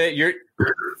 shove it.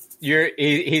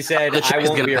 He said, I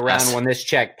won't be around when this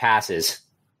check passes.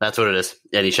 That's what it is.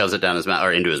 And he shoves it down his mouth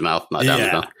or into his mouth, not down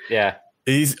his mouth. Yeah.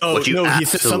 He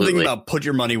said something about put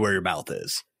your money where your mouth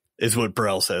is what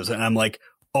Burrell says. And I'm like,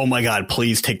 oh my God,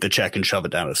 please take the check and shove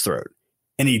it down his throat.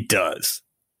 And he does.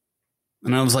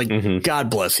 And I was like,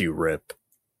 God bless you, Rip.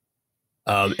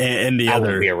 And the other,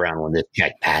 won't be around when this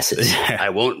check passes.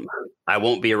 I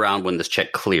won't be around when this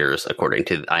check clears, according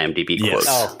to IMDb quotes.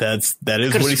 Oh, that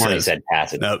is what he says. He said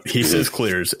passes. No, he says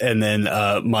clears. And then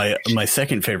my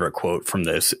second favorite quote from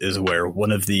this is where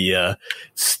one of the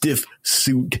stiff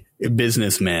suit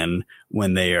businessmen,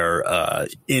 when they are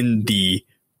in the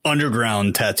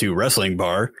underground tattoo wrestling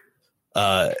bar,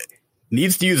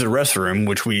 needs to use a restroom,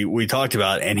 which we talked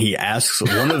about, and he asks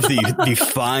one of the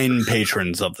fine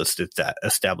patrons of the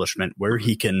establishment where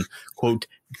he can, quote,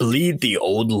 bleed the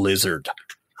old lizard.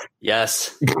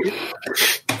 Yes.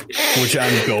 Which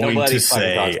I'm going to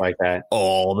say like that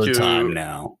all the time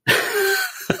now.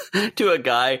 To a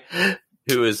guy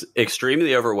who is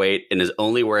extremely overweight and is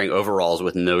only wearing overalls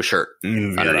with no shirt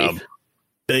underneath.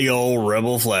 Big old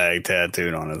rebel flag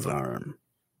tattooed on his arm.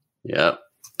 Yep.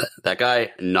 That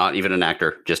guy, not even an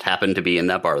actor, just happened to be in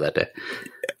that bar that day.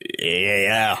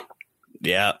 Yeah.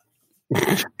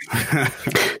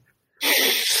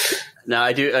 Now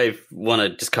I want to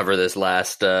just cover this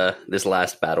last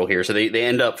battle here. So they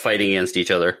end up fighting against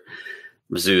each other,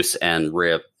 Zeus and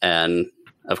Rip, and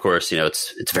of course,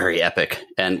 it's very epic.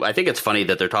 And I think it's funny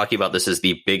that they're talking about this as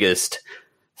the biggest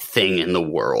thing in the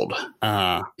world.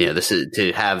 This is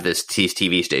to have these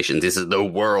TV stations. This is the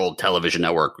World Television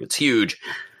Network. It's huge,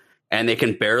 and they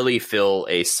can barely fill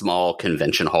a small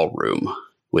convention hall room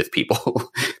with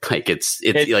people. Like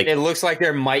it looks like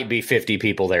there might be 50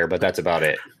 people there, but that's about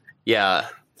it. Yeah.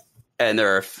 And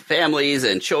there are families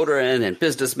and children and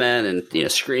businessmen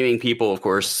and, screaming people, of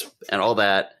course, and all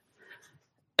that.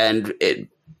 And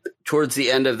towards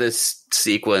the end of this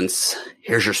sequence,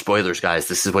 here's your spoilers, guys.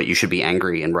 This is what you should be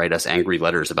angry and write us angry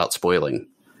letters about spoiling.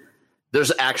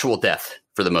 There's actual death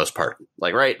for the most part.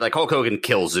 Like, right? Like Hulk Hogan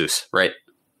kills Zeus, right?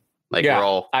 Like we're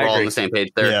all on the same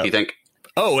page there. Yeah. Do you think?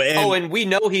 And we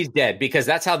know he's dead because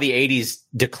that's how the 80s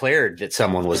declared that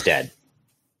someone was dead.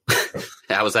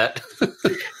 How was that?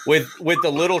 with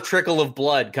the little trickle of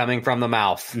blood coming from the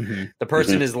mouth. Mm-hmm. The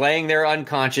person is laying there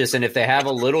unconscious, and if they have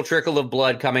a little trickle of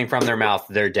blood coming from their mouth,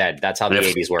 they're dead. That's how the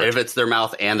 80s work. If it's their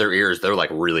mouth and their ears, they're like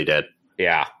really dead.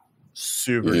 Yeah.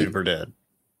 Super duper dead.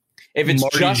 If it's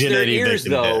just their ears,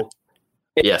 though,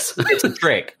 yes, it's a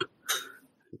trick.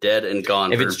 Dead and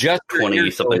gone. If it's just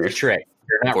 20 something, it's a trick.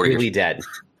 They're not really dead.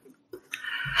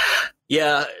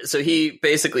 Yeah, so he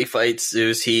basically fights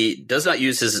Zeus. He does not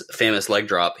use his famous leg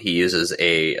drop. He uses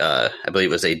I believe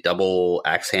it was a double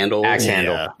axe handle.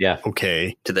 Yeah.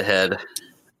 Okay. To the head,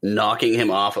 knocking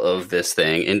him off of this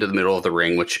thing into the middle of the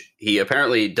ring, which he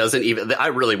apparently doesn't even... I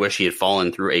really wish he had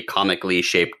fallen through a comically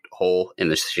shaped hole in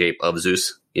the shape of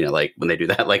Zeus. Like when they do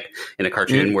that, like in a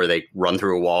cartoon where they run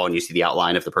through a wall and you see the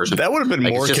outline of the person. That would have been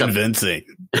more convincing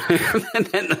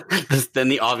than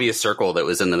the obvious circle that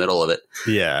was in the middle of it.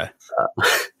 Yeah.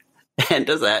 And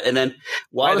does that. And then,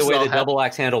 by the way, the double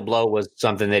axe handle blow was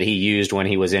something that he used when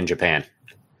he was in Japan.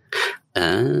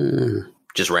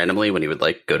 Just randomly, when he would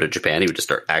go to Japan, he would just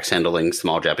start axe handling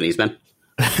small Japanese men.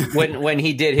 when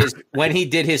he did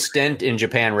his stint in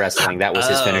Japan wrestling, that was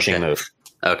his finishing move.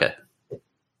 Okay.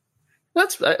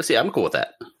 I'm cool with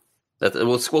that.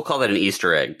 We'll call that an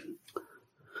Easter egg,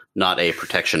 not a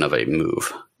protection of a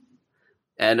move.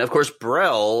 And of course,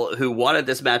 Brel, who wanted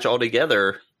this match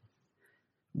altogether,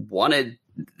 wanted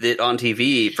it on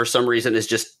TV for some reason, is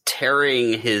just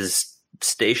tearing his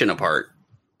station apart,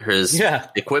 his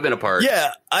equipment apart.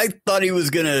 Yeah, I thought he was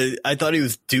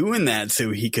doing that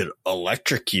so he could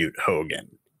electrocute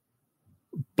Hogan.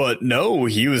 But no,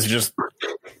 he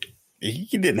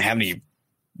didn't have any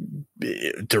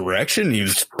direction. He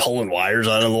was pulling wires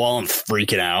out of the wall and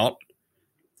freaking out.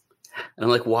 And I'm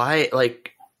like, why?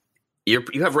 Like, you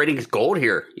have ratings gold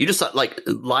here. You just saw,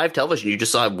 live television, you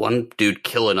just saw one dude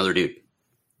kill another dude.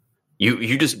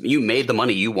 You made the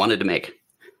money you wanted to make.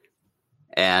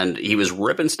 And he was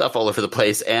ripping stuff all over the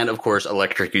place, and of course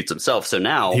electrocutes himself. So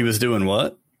now he was doing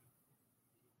what?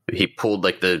 He pulled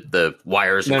the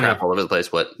wires and crap all over the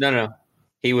place. What? No.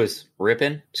 He was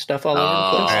ripping stuff all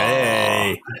over the place.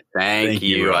 Hey, thank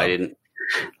you. I didn't.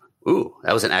 Ooh,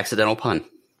 that was an accidental pun.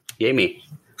 Yay me.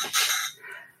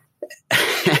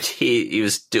 And he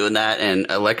was doing that and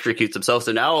electrocutes himself.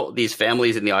 So now these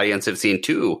families in the audience have seen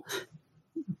two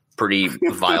pretty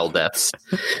vile deaths.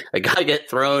 A guy get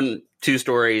thrown 2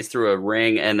 stories through a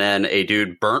ring, and then a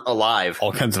dude burnt alive.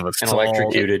 All kinds of assault. And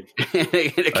electrocuted.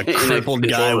 A crippled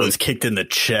guy was kicked in the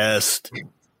chest.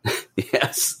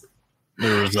 Yes.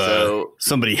 There was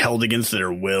somebody held against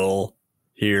their will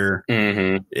here.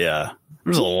 Mm-hmm. Yeah.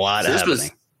 There's a lot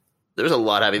happening. There was a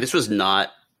lot happening. This was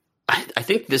not... I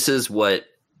think this is what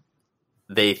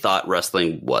they thought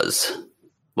wrestling was.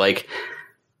 Like,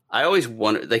 I always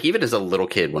wondered, like, even as a little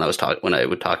kid, when I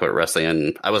would talk about wrestling,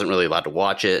 and I wasn't really allowed to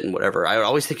watch it and whatever, I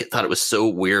always thought it was so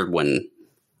weird when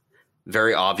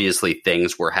very obviously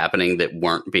things were happening that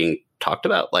weren't being talked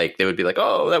about. Like, they would be like,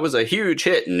 "Oh, that was a huge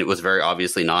hit," and it was very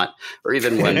obviously not. Or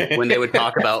even when they would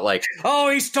talk about, like, "Oh,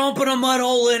 he's stomping a mud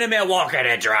hole in him and walking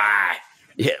it dry."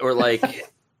 Yeah, or like,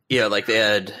 like they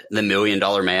had the $1 Million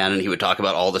Man, and he would talk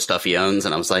about all the stuff he owns,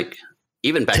 and I was like,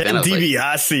 even back then, I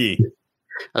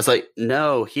was like,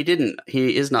 no, he didn't.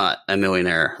 He is not a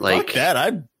millionaire. Like, fuck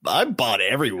that. I bought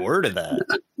every word of that.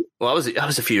 Well, I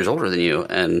was a few years older than you,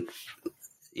 and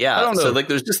yeah, I don't know. So like,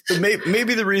 there's just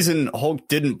maybe the reason Hulk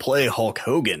didn't play Hulk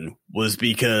Hogan was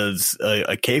because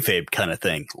a kayfabe kind of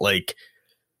thing. Like,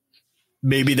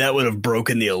 maybe that would have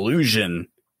broken the illusion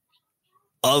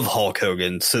of Hulk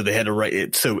Hogan, so they had to write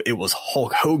it so it was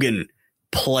Hulk Hogan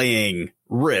playing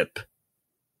Rip.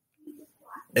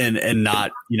 And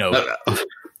not,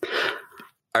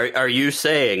 Are you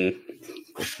saying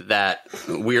that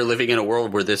we are living in a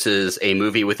world where this is a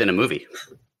movie within a movie?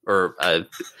 Or I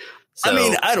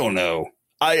mean, I don't know.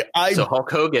 So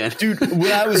Hulk Hogan, dude. When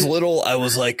I was little, I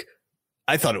was like,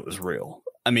 I thought it was real.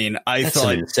 I mean, I That's thought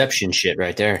some Inception shit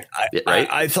right there. Right?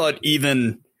 I thought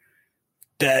even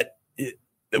that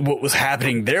what was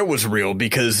happening there was real,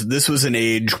 because this was an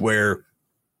age where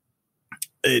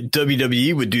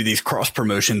WWE would do these cross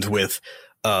promotions with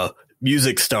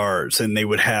music stars, and they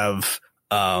would have,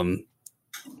 Cyndi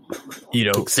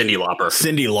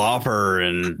Lauper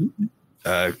and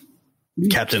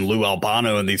Captain Lou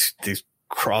Albano, and these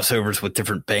crossovers with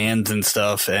different bands and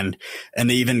stuff. And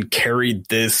they even carried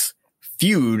this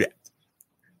feud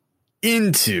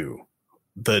into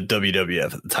the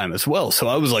WWF at the time as well. So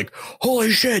I was like,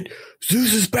 holy shit,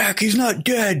 Zeus is back. He's not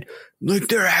dead. Like,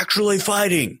 they're actually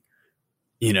fighting,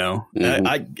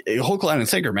 Hook, Line, and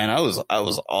Sinker, man. I was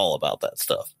all about that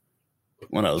stuff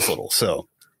when I was little. So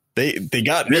they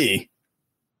got me.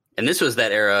 And this was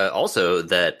that era also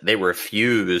that they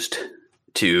refused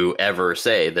to ever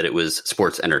say that it was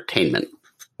sports entertainment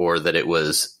or that it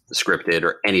was scripted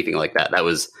or anything like that. That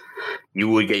was, you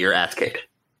would get your ass kicked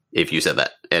if you said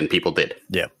that, and people did.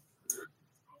 Yeah.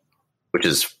 Which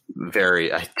is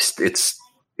it's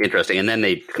interesting. And then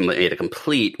they made a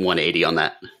complete 180 on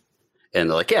that. And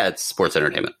they're like, yeah, it's sports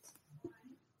entertainment.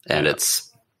 And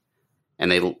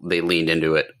and they leaned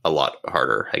into it a lot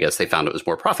harder. I guess they found it was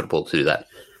more profitable to do that.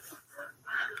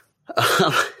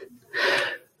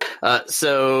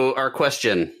 So our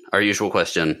usual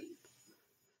question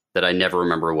that I never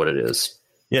remember what it is.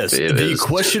 Yes, the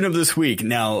question of this week.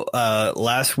 Now,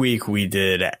 last week we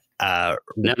did. No,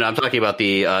 I'm talking about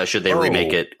the should they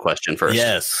remake it question first.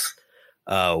 Yes,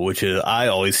 which is, I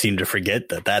always seem to forget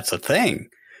that's a thing.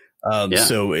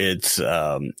 So it's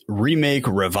remake,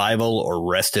 revival, or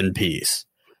rest in peace.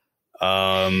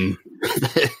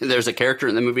 There's a character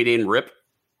in the movie named Rip.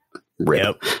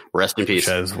 Yep. Rest in peace.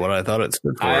 That's what I thought it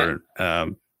stood for.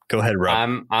 Go ahead,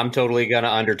 Rob. I'm totally gonna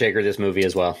Undertaker this movie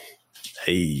as well.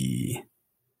 Hey,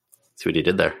 see what he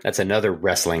did there. That's another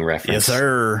wrestling reference. Yes,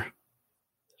 sir.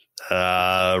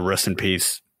 Rest in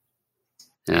peace.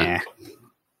 Yeah.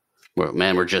 Well,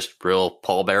 man, we're just real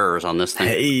pallbearers on this thing.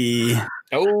 Hey.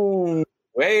 Oh,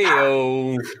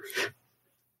 way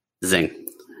zing.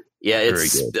 Yeah,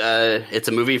 it's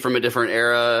a movie from a different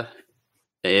era.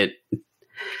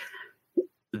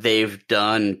 They've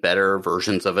done better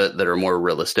versions of it that are more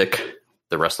realistic.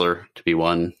 The Wrestler to be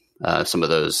one. Some of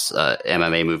those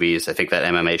MMA movies. I think that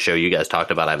MMA show you guys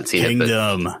talked about, I haven't seen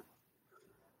Kingdom. it.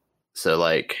 So,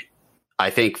 I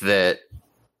think that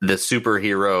the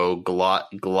superhero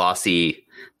glossy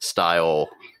style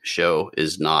show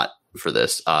is not for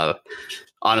this.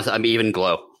 Honestly, even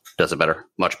Glow does it better,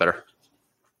 much better.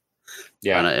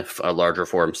 Yeah, on a larger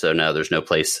form. So no, there's no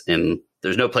place in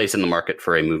the market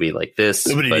for a movie like this.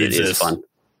 Nobody but needs it is this. Fun.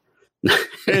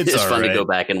 It's fun to go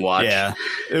back and watch. Yeah,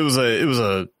 it was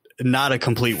a not a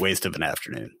complete waste of an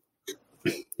afternoon.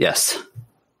 Yes.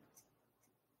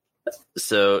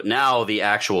 So now the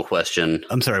actual question.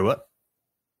 I'm sorry, what?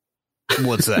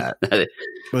 What's that?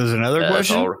 Was there another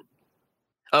question?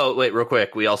 Oh, wait, real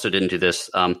quick. We also didn't do this.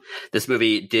 This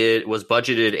movie was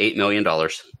budgeted $8 million.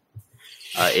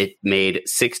 It made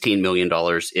 $16 million.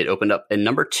 It opened up in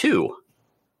number 2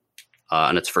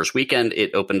 on its first weekend.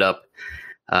 It opened up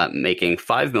making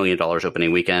 $5 million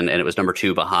opening weekend, and it was number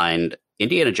 2 behind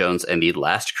Indiana Jones and the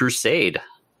Last Crusade.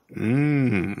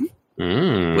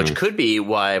 Which could be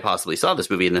why I possibly saw this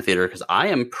movie in the theater, because I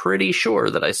am pretty sure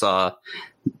that I saw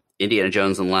Indiana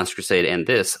Jones and the Last Crusade and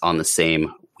this on the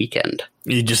same weekend.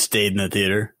 You just stayed in the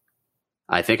theater?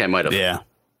 I think I might have. Yeah.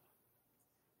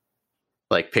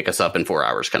 Pick us up in 4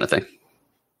 hours kind of thing.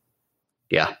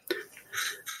 Yeah.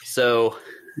 So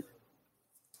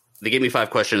the Give Me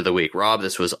 5 question of the week. Rob,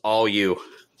 this was all you.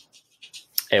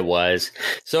 It was.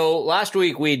 So last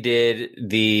week we did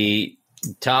the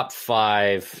top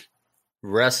 5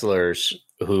 wrestlers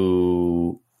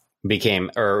who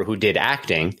did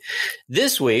acting.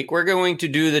 This week we're going to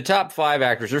do the top 5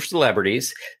 actors or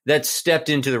celebrities that stepped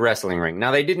into the wrestling ring.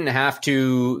 Now they didn't have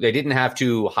to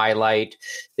highlight,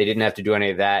 they didn't have to do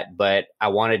any of that, but I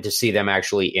wanted to see them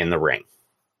actually in the ring.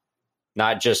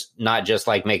 Not just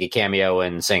make a cameo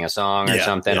and sing a song or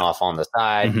something off on the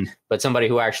side, but somebody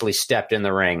who actually stepped in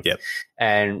the ring. Yep.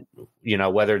 And,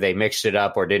 whether they mixed it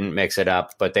up or didn't mix it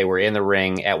up, but they were in the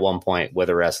ring at one point with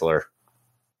a wrestler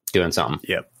doing something.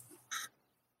 Yep.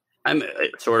 I'm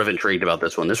sort of intrigued about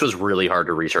this one. This was really hard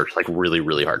to research, really,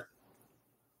 really hard.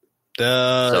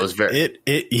 So it was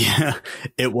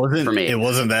it wasn't for me. It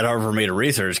wasn't that hard for me to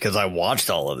research because I watched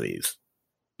all of these.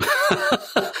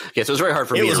 Okay, so it was very hard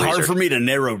for me. It was hard for me to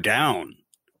narrow down.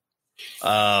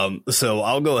 So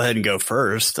I'll go ahead and go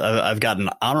first. I've got an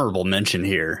honorable mention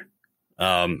here,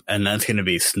 and that's going to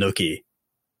be Snooki.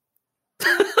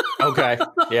 Okay.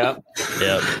 Yep.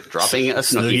 Dropping a Snooki.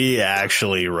 Snooki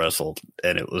actually wrestled,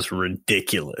 and it was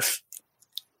ridiculous.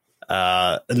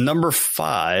 Number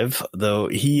 5, though,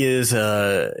 he is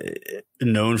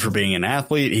known for being an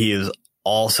athlete. He is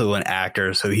also an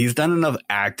actor, so he's done enough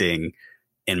acting,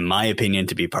 in my opinion,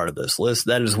 to be part of this list.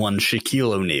 That is one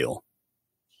Shaquille O'Neal.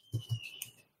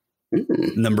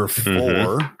 Number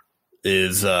 4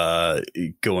 is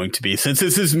going to be, since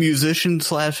this is musician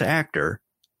 / actor,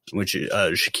 which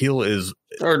Shaquille is,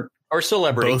 or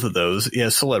celebrity, both of those, yeah,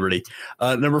 celebrity.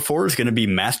 Number 4 is going to be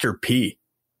Master P.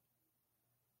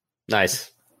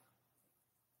 Nice.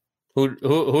 Who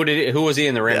was he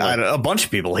in the ring with? A bunch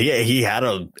of people. He had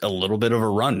a little bit of a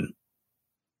run.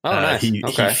 Oh, nice. He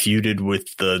feuded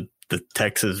with the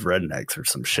Texas Rednecks or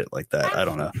some shit like that. I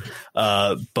don't know.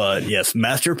 But yes,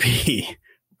 Master P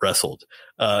wrestled.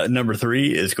 Number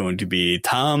 3 is going to be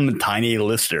Tom Tiny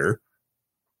Lister.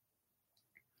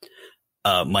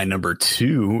 My number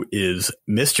 2 is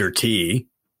Mr. T.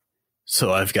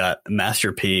 So I've got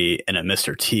Master P and a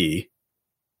Mr. T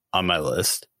on my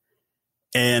list.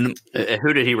 And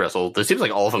who did he wrestle? It seems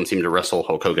like all of them seem to wrestle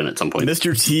Hulk Hogan at some point.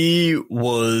 Mr. T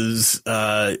was,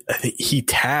 I think he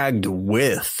tagged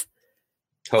with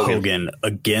Hogan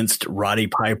against Roddy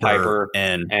Piper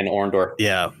and Orndorff.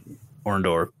 Yeah,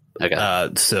 Orndorff.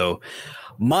 Okay. So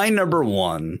my number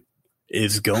 1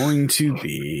 is going to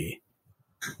be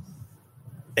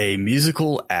a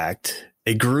musical act,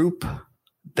 a group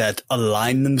that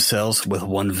aligned themselves with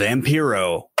one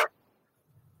Vampiro.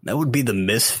 That would be the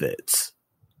Misfits.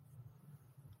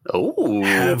 Oh,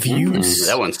 have you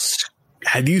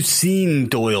seen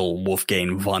Doyle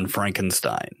Wolfgang von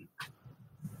Frankenstein?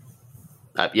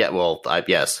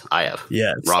 Yes, I have.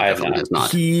 Yes, Rob definitely has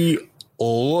not. He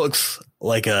looks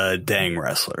like a dang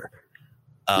wrestler.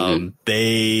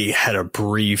 They had a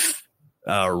brief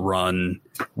run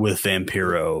with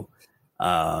Vampiro,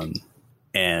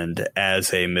 and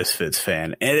as a Misfits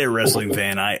fan and a wrestling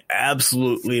fan, I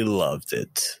absolutely loved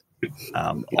it.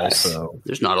 Also,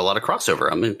 there's not a lot of crossover.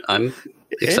 I'm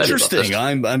excited. Interesting.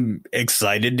 I'm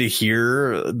excited to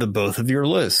hear the both of your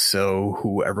lists. So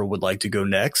whoever would like to go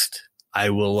next, I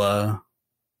will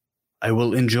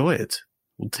enjoy it.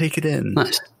 We'll take it in.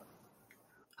 Nice.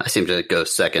 I seem to go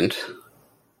second.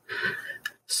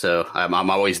 So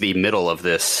I'm always the middle of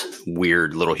this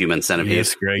weird little human centipede.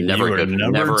 Yes, Greg, never a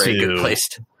good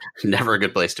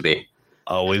place to be.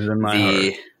 Always in my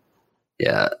heart.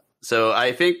 Yeah. So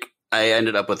I think I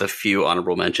ended up with a few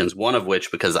honorable mentions, one of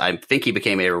which, because I think he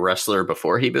became a wrestler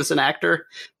before he was an actor,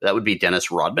 that would be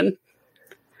Dennis Rodman.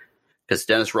 Because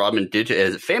Dennis Rodman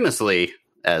did famously,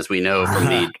 as we know from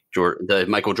the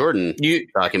Michael Jordan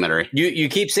documentary. You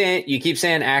keep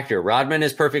saying actor. Rodman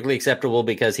is perfectly acceptable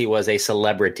because he was a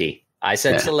celebrity. I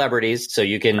said celebrities, so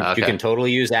you can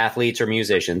totally use athletes or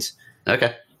musicians.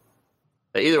 Okay.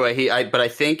 But either way, I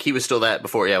think he was still that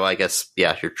before. Yeah, well, I guess,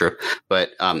 yeah, you're true. But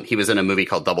he was in a movie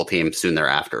called Double Team soon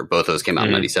thereafter. Both those came out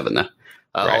in 97 though.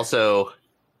 Right. Also,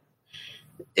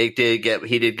 he did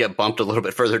get bumped a little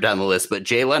bit further down the list, but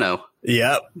Jay Leno.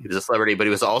 Yep. He was a celebrity, but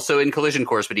he was also in Collision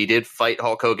Course, but he did fight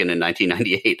Hulk Hogan in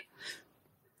 1998.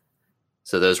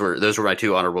 So those were my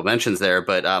 2 honorable mentions there.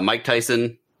 But Mike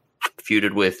Tyson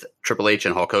feuded with Triple H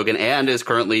and Hulk Hogan and is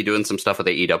currently doing some stuff with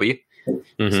AEW. So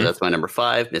that's my number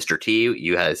 5. Mr. T,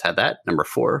 you guys had that. Number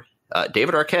 4.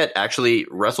 David Arquette actually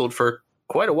wrestled for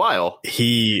quite a while.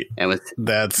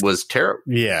 Was terrible.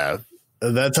 Yeah,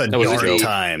 that's a dark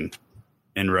time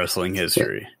in wrestling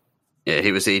history. Yeah,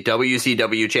 he was a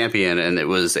WCW champion, and it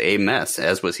was a mess,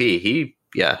 as was he. He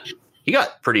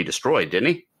got pretty destroyed,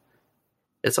 didn't he?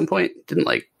 At some point,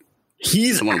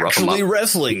 he's actually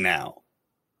wrestling now.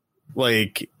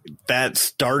 Like, that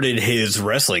started his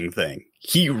wrestling thing.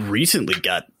 He recently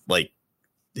got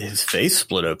his face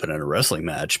split open in a wrestling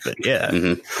match, but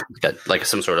yeah, got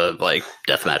some sort of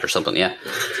death match or something. Yeah,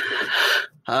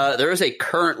 there is a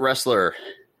current wrestler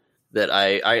that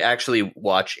I actually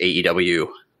watch AEW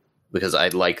because I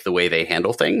like the way they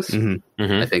handle things.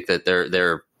 I think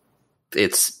that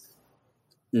it's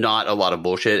not a lot of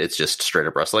bullshit. It's just straight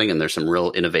up wrestling, and there's some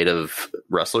real innovative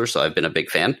wrestlers. So I've been a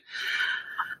big fan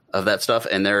of that stuff.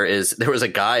 And there was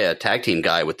a tag team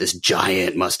guy with this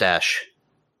giant mustache.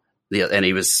 Yeah, and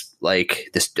he was like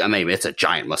this. I mean, it's a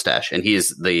giant mustache, and he is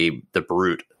the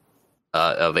brute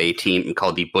of a team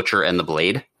called the Butcher and the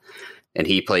Blade, and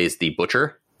he plays the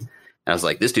Butcher. And I was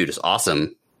like, this dude is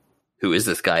awesome. Who is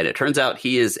this guy? And it turns out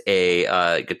he is a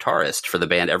guitarist for the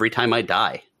band Every Time I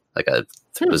Die, it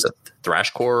was a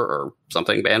thrashcore or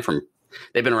something band from.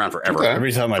 They've been around forever. Okay.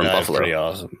 Every Time I Die is pretty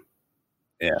awesome.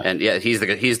 Yeah, and yeah, he's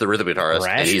the rhythm guitarist,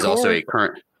 and he's also a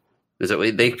current. Is it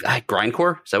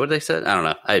grindcore? Is that what they said? I don't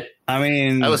know. I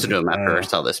listened to them after I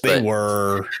saw this. They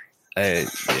were, yeah,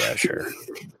 sure.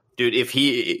 Dude,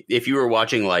 if you were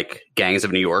watching like Gangs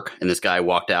of New York and this guy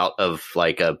walked out of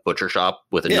like a butcher shop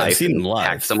with a knife and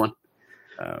hacked someone,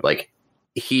 like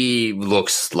he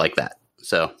looks like that.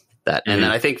 So that, and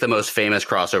then I think the most famous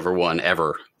crossover one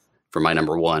ever for my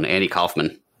number one, Andy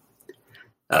Kaufman.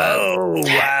 Wow.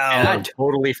 And I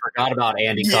totally forgot about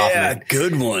Andy Kaufman. Yeah,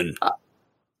 good one.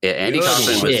 Yeah, Andy Good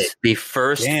Kaufman shit. was the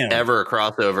first ever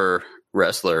crossover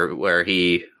wrestler where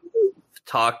he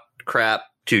talked crap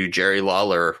to Jerry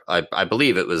Lawler. I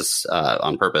believe it was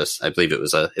on purpose. I believe it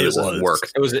was a work.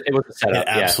 It was a setup. It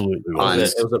absolutely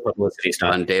was. It was a publicity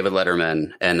stunt on David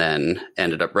Letterman, and then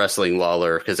ended up wrestling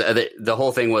Lawler because the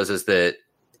whole thing is that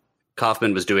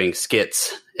Kaufman was doing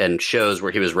skits and shows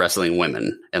where he was wrestling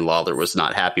women, and Lawler was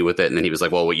not happy with it. And then he was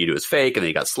like, "Well, what you do is fake," and then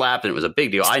he got slapped, and it was a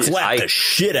big deal. Slapped the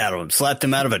shit out of him. Slapped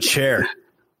him out of a chair.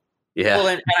 Yeah. Well,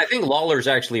 and I think Lawler's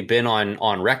actually been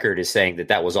on record as saying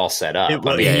that was all set up.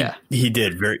 He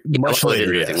did very much later.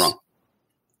 Didn't do anything wrong.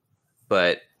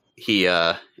 But he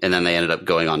and then they ended up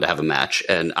going on to have a match.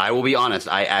 And I will be honest,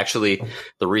 the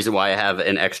reason why I have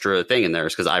an extra thing in there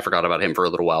is because I forgot about him for a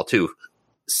little while too,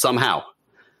 somehow.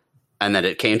 And then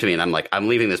it came to me, and I'm like, I'm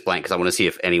leaving this blank because I want to see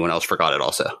if anyone else forgot it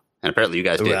also. And apparently, you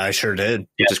guys did. I sure did.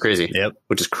 Which is crazy. Yep.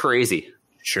 Which is crazy.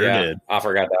 Sure did. I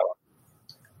forgot that one.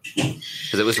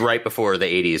 Because it was right before the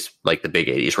 80s, like the big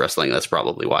 80s wrestling. That's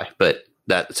probably why.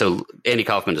 So Andy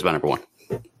Kaufman is my number one.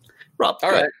 Rob,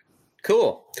 all right,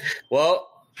 cool.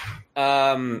 Well,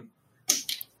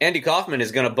 Andy Kaufman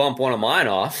is going to bump one of mine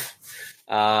off.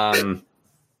 And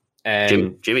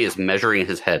Jimmy is measuring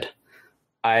his head.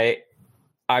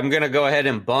 I'm going to go ahead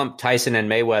and bump Tyson and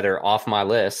Mayweather off my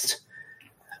list.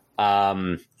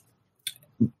 But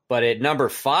at number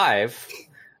 5,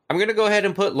 I'm going to go ahead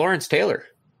and put Lawrence Taylor.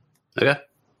 Okay.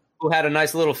 Who had a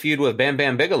nice little feud with Bam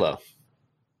Bam Bigelow.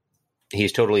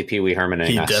 He's totally Pee Wee Herman.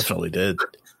 He definitely did.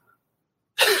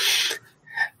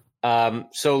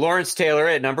 So Lawrence Taylor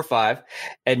at number 5.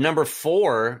 At number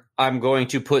 4, I'm going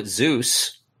to put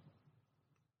Zeus.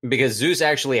 Because Zeus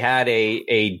actually had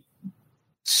a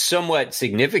somewhat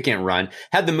significant run.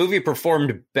 Had the movie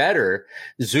performed better,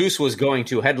 Zeus was going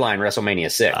to headline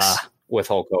WrestleMania 6 with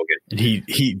Hulk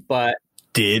Hogan. But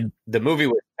did. The movie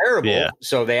was terrible,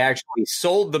 so they actually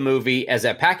sold the movie as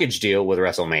a package deal with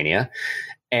WrestleMania.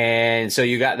 And so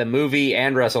you got the movie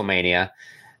and WrestleMania,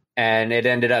 and it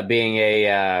ended up being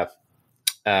a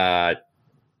tag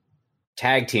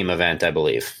team event, I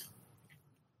believe.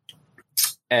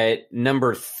 At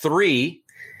number 3,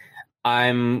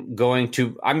 I'm going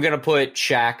to put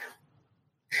Shaq,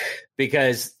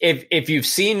 because if you've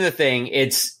seen the thing,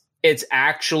 it's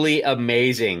actually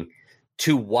amazing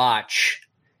to watch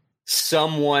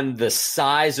someone the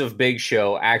size of Big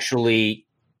Show actually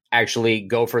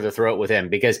go for the throat with him,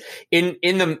 because in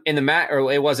the match,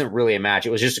 or it wasn't really a match, it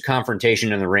was just a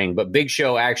confrontation in the ring, but Big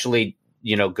Show actually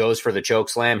goes for the choke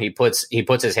slam. He puts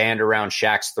his hand around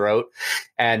Shaq's throat,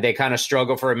 and they kind of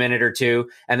struggle for a minute or two,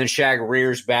 and then Shaq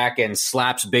rears back and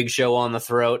slaps Big Show on the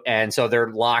throat, and so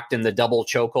they're locked in the double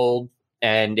chokehold,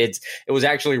 and it was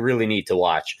actually really neat to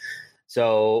watch.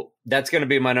 So that's going to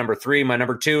be my number 3. My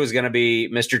number 2 is going to be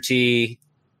Mr. T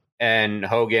and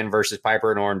Hogan versus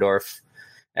Piper and Orndorff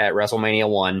at WrestleMania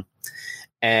 1.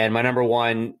 And my number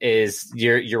 1 is,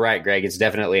 you're right, Greg, it's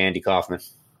definitely Andy Kaufman.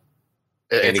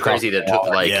 It's crazy that it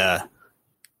took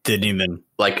didn't even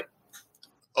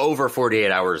over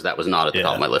 48 hours. That was not at the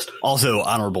top of my list. Also,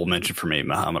 honorable mention for me,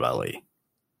 Muhammad Ali.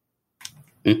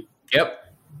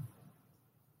 Yep.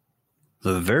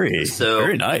 So very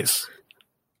nice.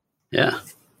 Yeah.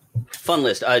 Fun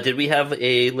list. Did we have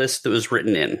a list that was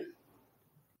written in?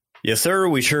 Yes, sir.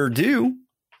 We sure do.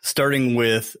 Starting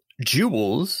with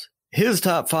Jules, his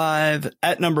top 5.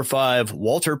 At number 5,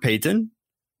 Walter Payton.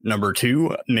 Number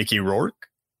 2, Mickey Rourke.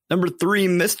 Number 3,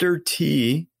 Mr.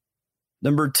 T.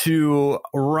 Number 2,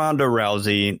 Ronda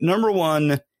Rousey. Number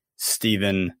 1,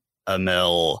 Stephen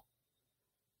Amell.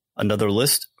 Another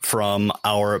list from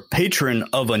our patron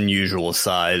of unusual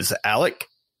size, Alec.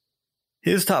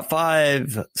 His top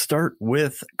 5 start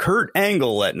with Kurt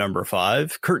Angle at number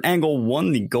 5. Kurt Angle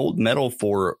won the gold medal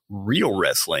for real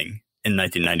wrestling in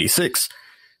 1996.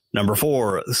 Number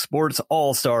 4, Sports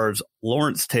All-Stars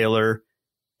Lawrence Taylor,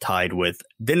 tied with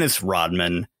Dennis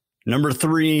Rodman. Number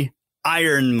 3,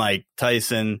 Iron Mike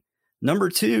Tyson. Number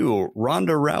 2,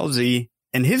 Ronda Rousey.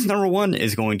 And his number 1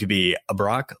 is going to be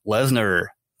Brock Lesnar.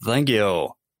 Thank you.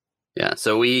 Yeah,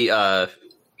 so we... a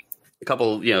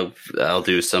couple, I'll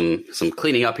do some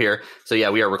cleaning up here. So yeah,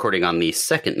 we are recording on the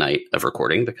second night of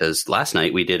recording, because last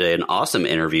night we did an awesome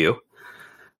interview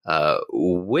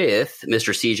with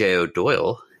Mr. CJ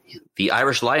O'Doyle, the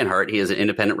Irish Lionheart. He is an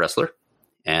independent wrestler.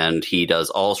 and he does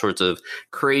all sorts of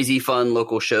crazy fun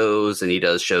local shows, and he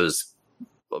does shows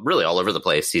really all over the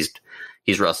place.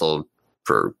 He's wrestled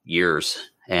for years,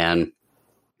 and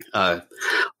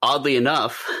oddly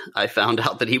enough, I found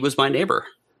out that he was my neighbor,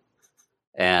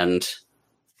 and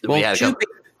we had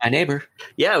my neighbor.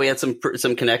 Yeah, we had some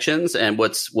connections, and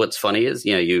what's funny is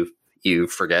you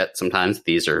forget sometimes that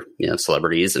these are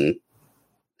celebrities and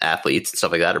athletes and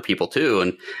stuff like that are people too,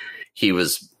 and he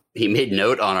made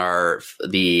note on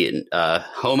the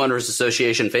Homeowners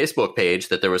Association Facebook page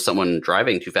that there was someone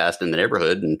driving too fast in the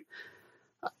neighborhood, and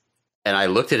I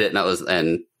looked at it,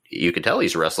 and you could tell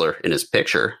he's a wrestler in his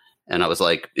picture, and I was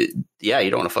like, yeah,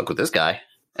 you don't want to fuck with this guy.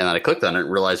 And then I clicked on it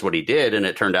and realized what he did, and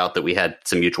it turned out that we had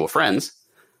some mutual friends.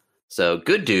 So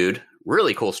good dude,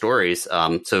 really cool stories.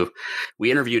 So we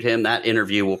interviewed him. That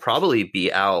interview will probably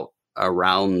be out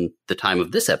around the time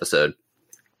of this episode.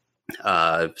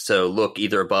 So look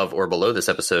either above or below this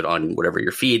episode on whatever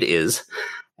your feed is,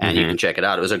 and you can check it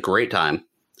out. It was a great time.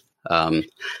 I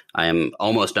am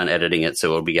almost done editing it, so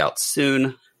it'll be out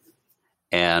soon.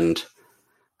 And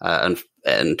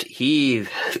he,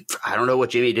 I don't know what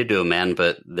Jimmy did to him, man,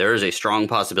 but there is a strong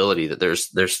possibility that there's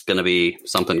going to be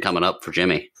something coming up for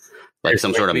Jimmy, like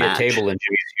some sort of match. A table in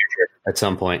Jimmy's future at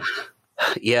some point.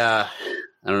 Yeah,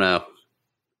 I don't know.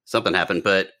 Something happened,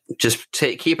 but just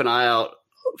keep an eye out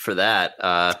for that.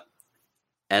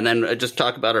 And then just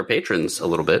talk about our patrons a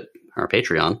little bit, our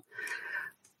Patreon.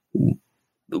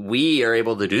 We are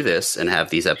able to do this and have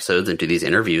these episodes and do these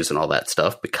interviews and all that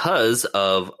stuff because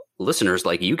of listeners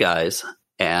like you guys.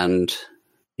 And,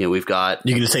 we've got...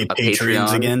 You going to say Patreons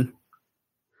Patreon again?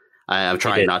 I'm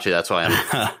trying not to. That's why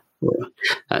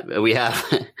I'm... we have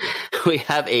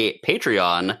a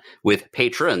Patreon with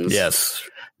patrons. Yes.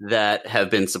 That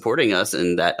have been supporting us,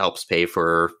 and that helps pay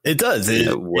for it does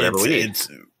whatever we need. It's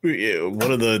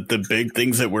one of the big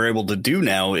things that we're able to do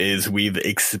now is we've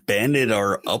expanded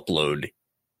our upload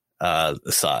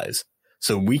size,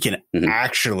 so we can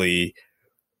actually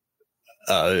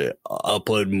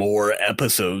upload more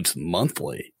episodes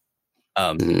monthly.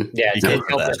 Yeah, you can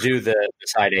help us do the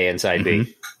side A and side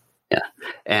B. Yeah,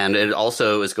 and it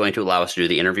also is going to allow us to do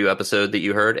the interview episode that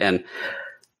you heard, and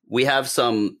we have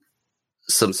some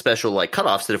special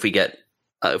cutoffs that if we get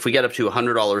up to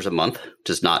 $100 a month, which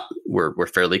is not, we're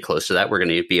fairly close to that. We're going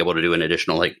to be able to do an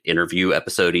additional interview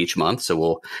episode each month. So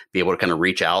we'll be able to kind of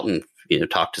reach out and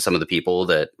talk to some of the people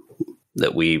that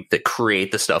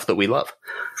create the stuff that we love.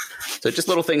 So just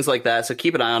little things like that. So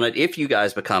keep an eye on it. If you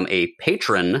guys become a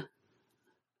patron,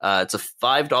 it's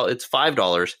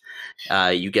 $5.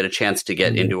 You get a chance to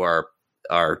get into our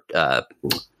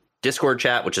Discord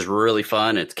chat, which is really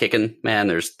fun. It's kicking, man.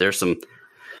 There's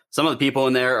some of the people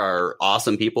in there are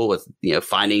awesome people with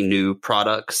finding new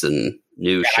products and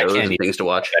new shows and things to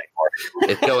watch.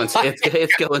 It's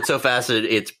going so fast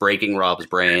it's breaking Rob's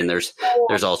brain. There's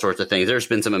all sorts of things. There's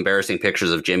been some embarrassing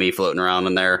pictures of Jimmy floating around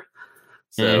in there.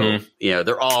 So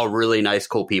they're all really nice,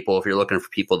 cool people. If you're looking for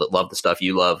people that love the stuff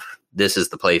you love, this is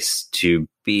the place to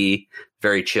be.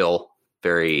 Very chill.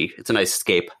 It's a nice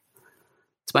escape.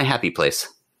 It's my happy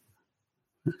place.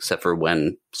 Except for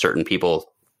when certain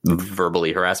people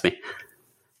verbally harass me.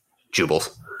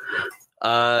 Jubles.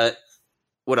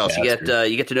 What else? You get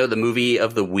to know the movie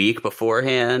of the week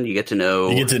beforehand. You get to know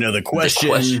the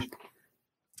question.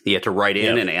 You get to write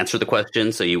in and answer the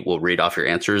question, so you will read off your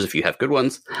answers if you have good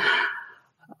ones.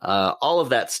 All of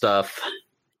that stuff.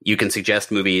 You can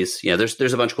suggest movies.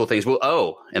 There's a bunch of cool things.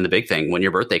 And the big thing, when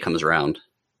your birthday comes around,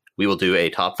 we will do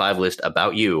a top 5 list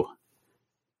about you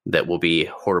that will be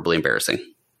horribly embarrassing.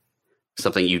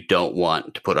 Something you don't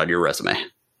want to put on your resume.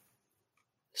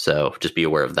 So just be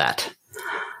aware of that.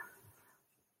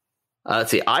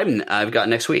 Let's see. I've got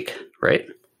next week, right?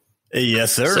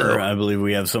 Yes, sir. So, I believe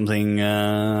we have something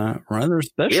rather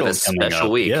special. We have a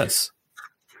special week. Yes.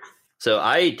 So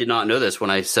I did not know this when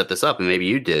I set this up, and maybe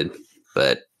you did,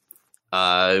 but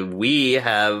we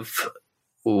have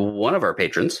one of our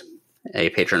patrons, a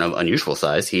patron of unusual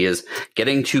size. He is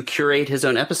getting to curate his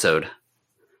own episode.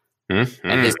 And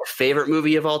his favorite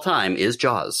movie of all time is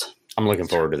Jaws. I'm looking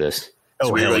forward to this.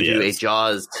 So we're going to do a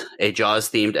Jaws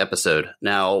themed episode.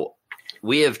 Now,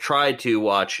 we have tried to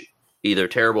watch either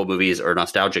terrible movies or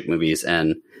nostalgic movies,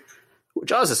 and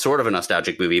Jaws is sort of a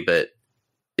nostalgic movie, but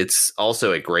it's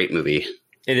also a great movie.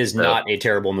 It is not a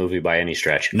terrible movie by any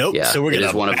stretch. Nope. Yeah, so we're going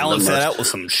to balance that out with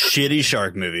some shitty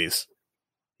shark movies.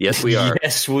 Yes, we are.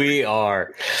 Yes, we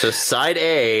are. So side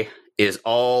A is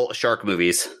all shark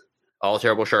movies. All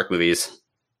terrible shark movies.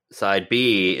 Side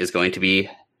B is going to be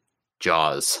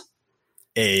Jaws.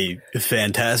 A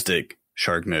fantastic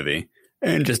shark movie.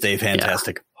 And just a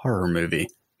fantastic horror movie.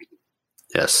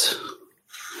 Yes.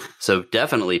 So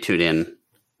definitely tune in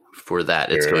for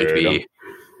that. It's going to be.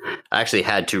 I actually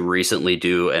had to recently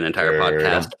do an entire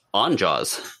podcast on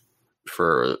Jaws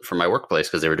for my workplace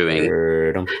because they were doing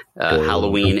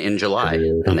Halloween in July,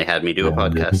 and they had me do a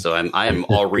podcast. So I am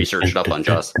all researched up on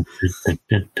Jaws.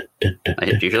 Do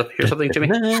you hear something, Jimmy?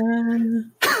 We're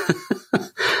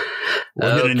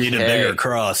going to need a bigger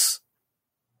cross.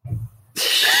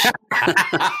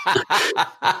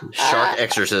 Shark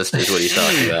Exorcist is what he's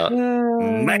talking about.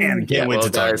 Man, can't wait to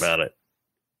talk about it.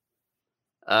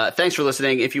 Thanks for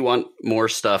listening. If you want more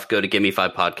stuff, go to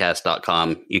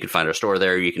gimme5podcast.com. You can find our store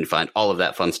there. You can find all of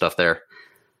that fun stuff there.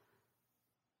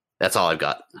 That's all I've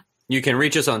got. You can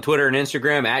reach us on Twitter and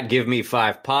Instagram at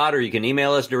GiveMe5Pod, or you can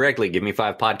email us directly,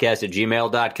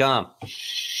 giveme5podcast@gmail.com.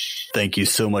 Thank you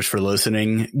so much for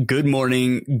listening. Good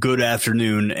morning, good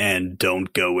afternoon, and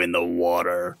don't go in the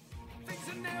water.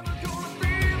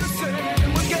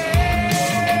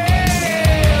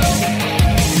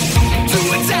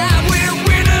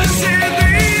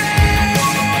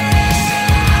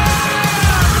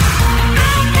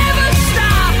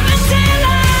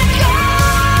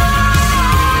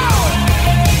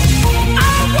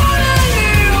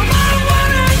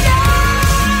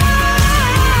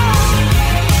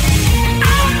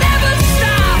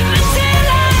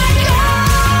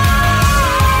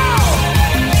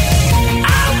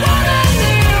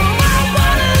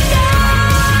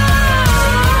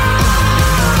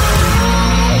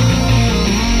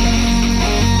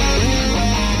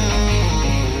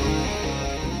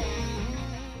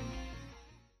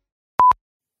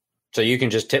 So you can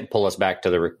just pull us back to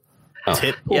the...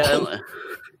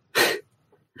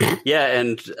 Yeah,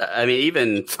 and I mean,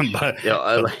 even...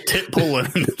 Tit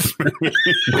pulling.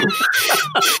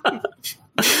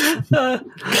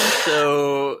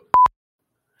 So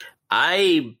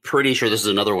I'm pretty sure this is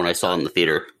another one I saw in the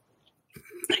theater.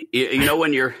 You know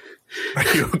when you're...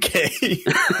 Are you okay?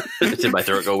 Did my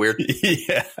throat go weird?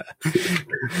 Yeah.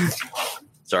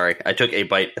 Sorry, I took a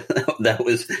bite.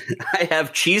 I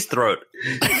have cheese throat.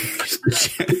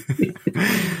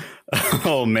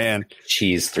 Oh, man.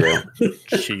 Cheese throat.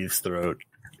 Cheese throat.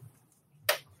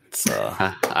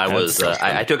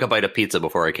 I took a bite of pizza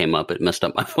before I came up. It messed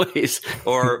up my voice.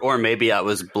 Or maybe I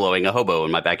was blowing a hobo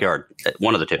in my backyard.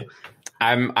 One of the two.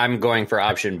 I'm going for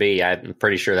option B. I'm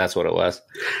pretty sure that's what it was.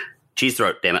 Cheese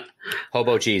throat, damn it.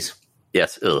 Hobo cheese.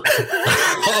 Yes. Ugh.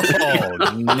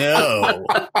 Oh, no.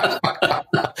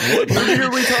 What movie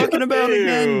are we talking about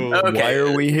again? Okay. Why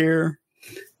are we here?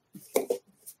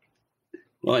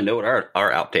 Well, I know what our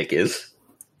outtake is.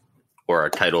 Or our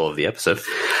title of the episode.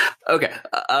 Okay.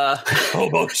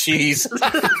 Hobo cheese.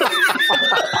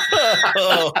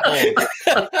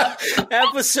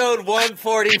 Episode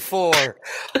 144.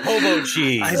 Hobo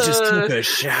cheese. I just took a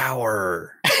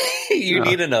shower. You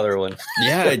need another one.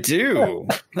 Yeah, I do.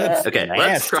 That's okay, nasty.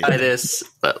 let's try this.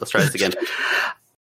 Let's try this again.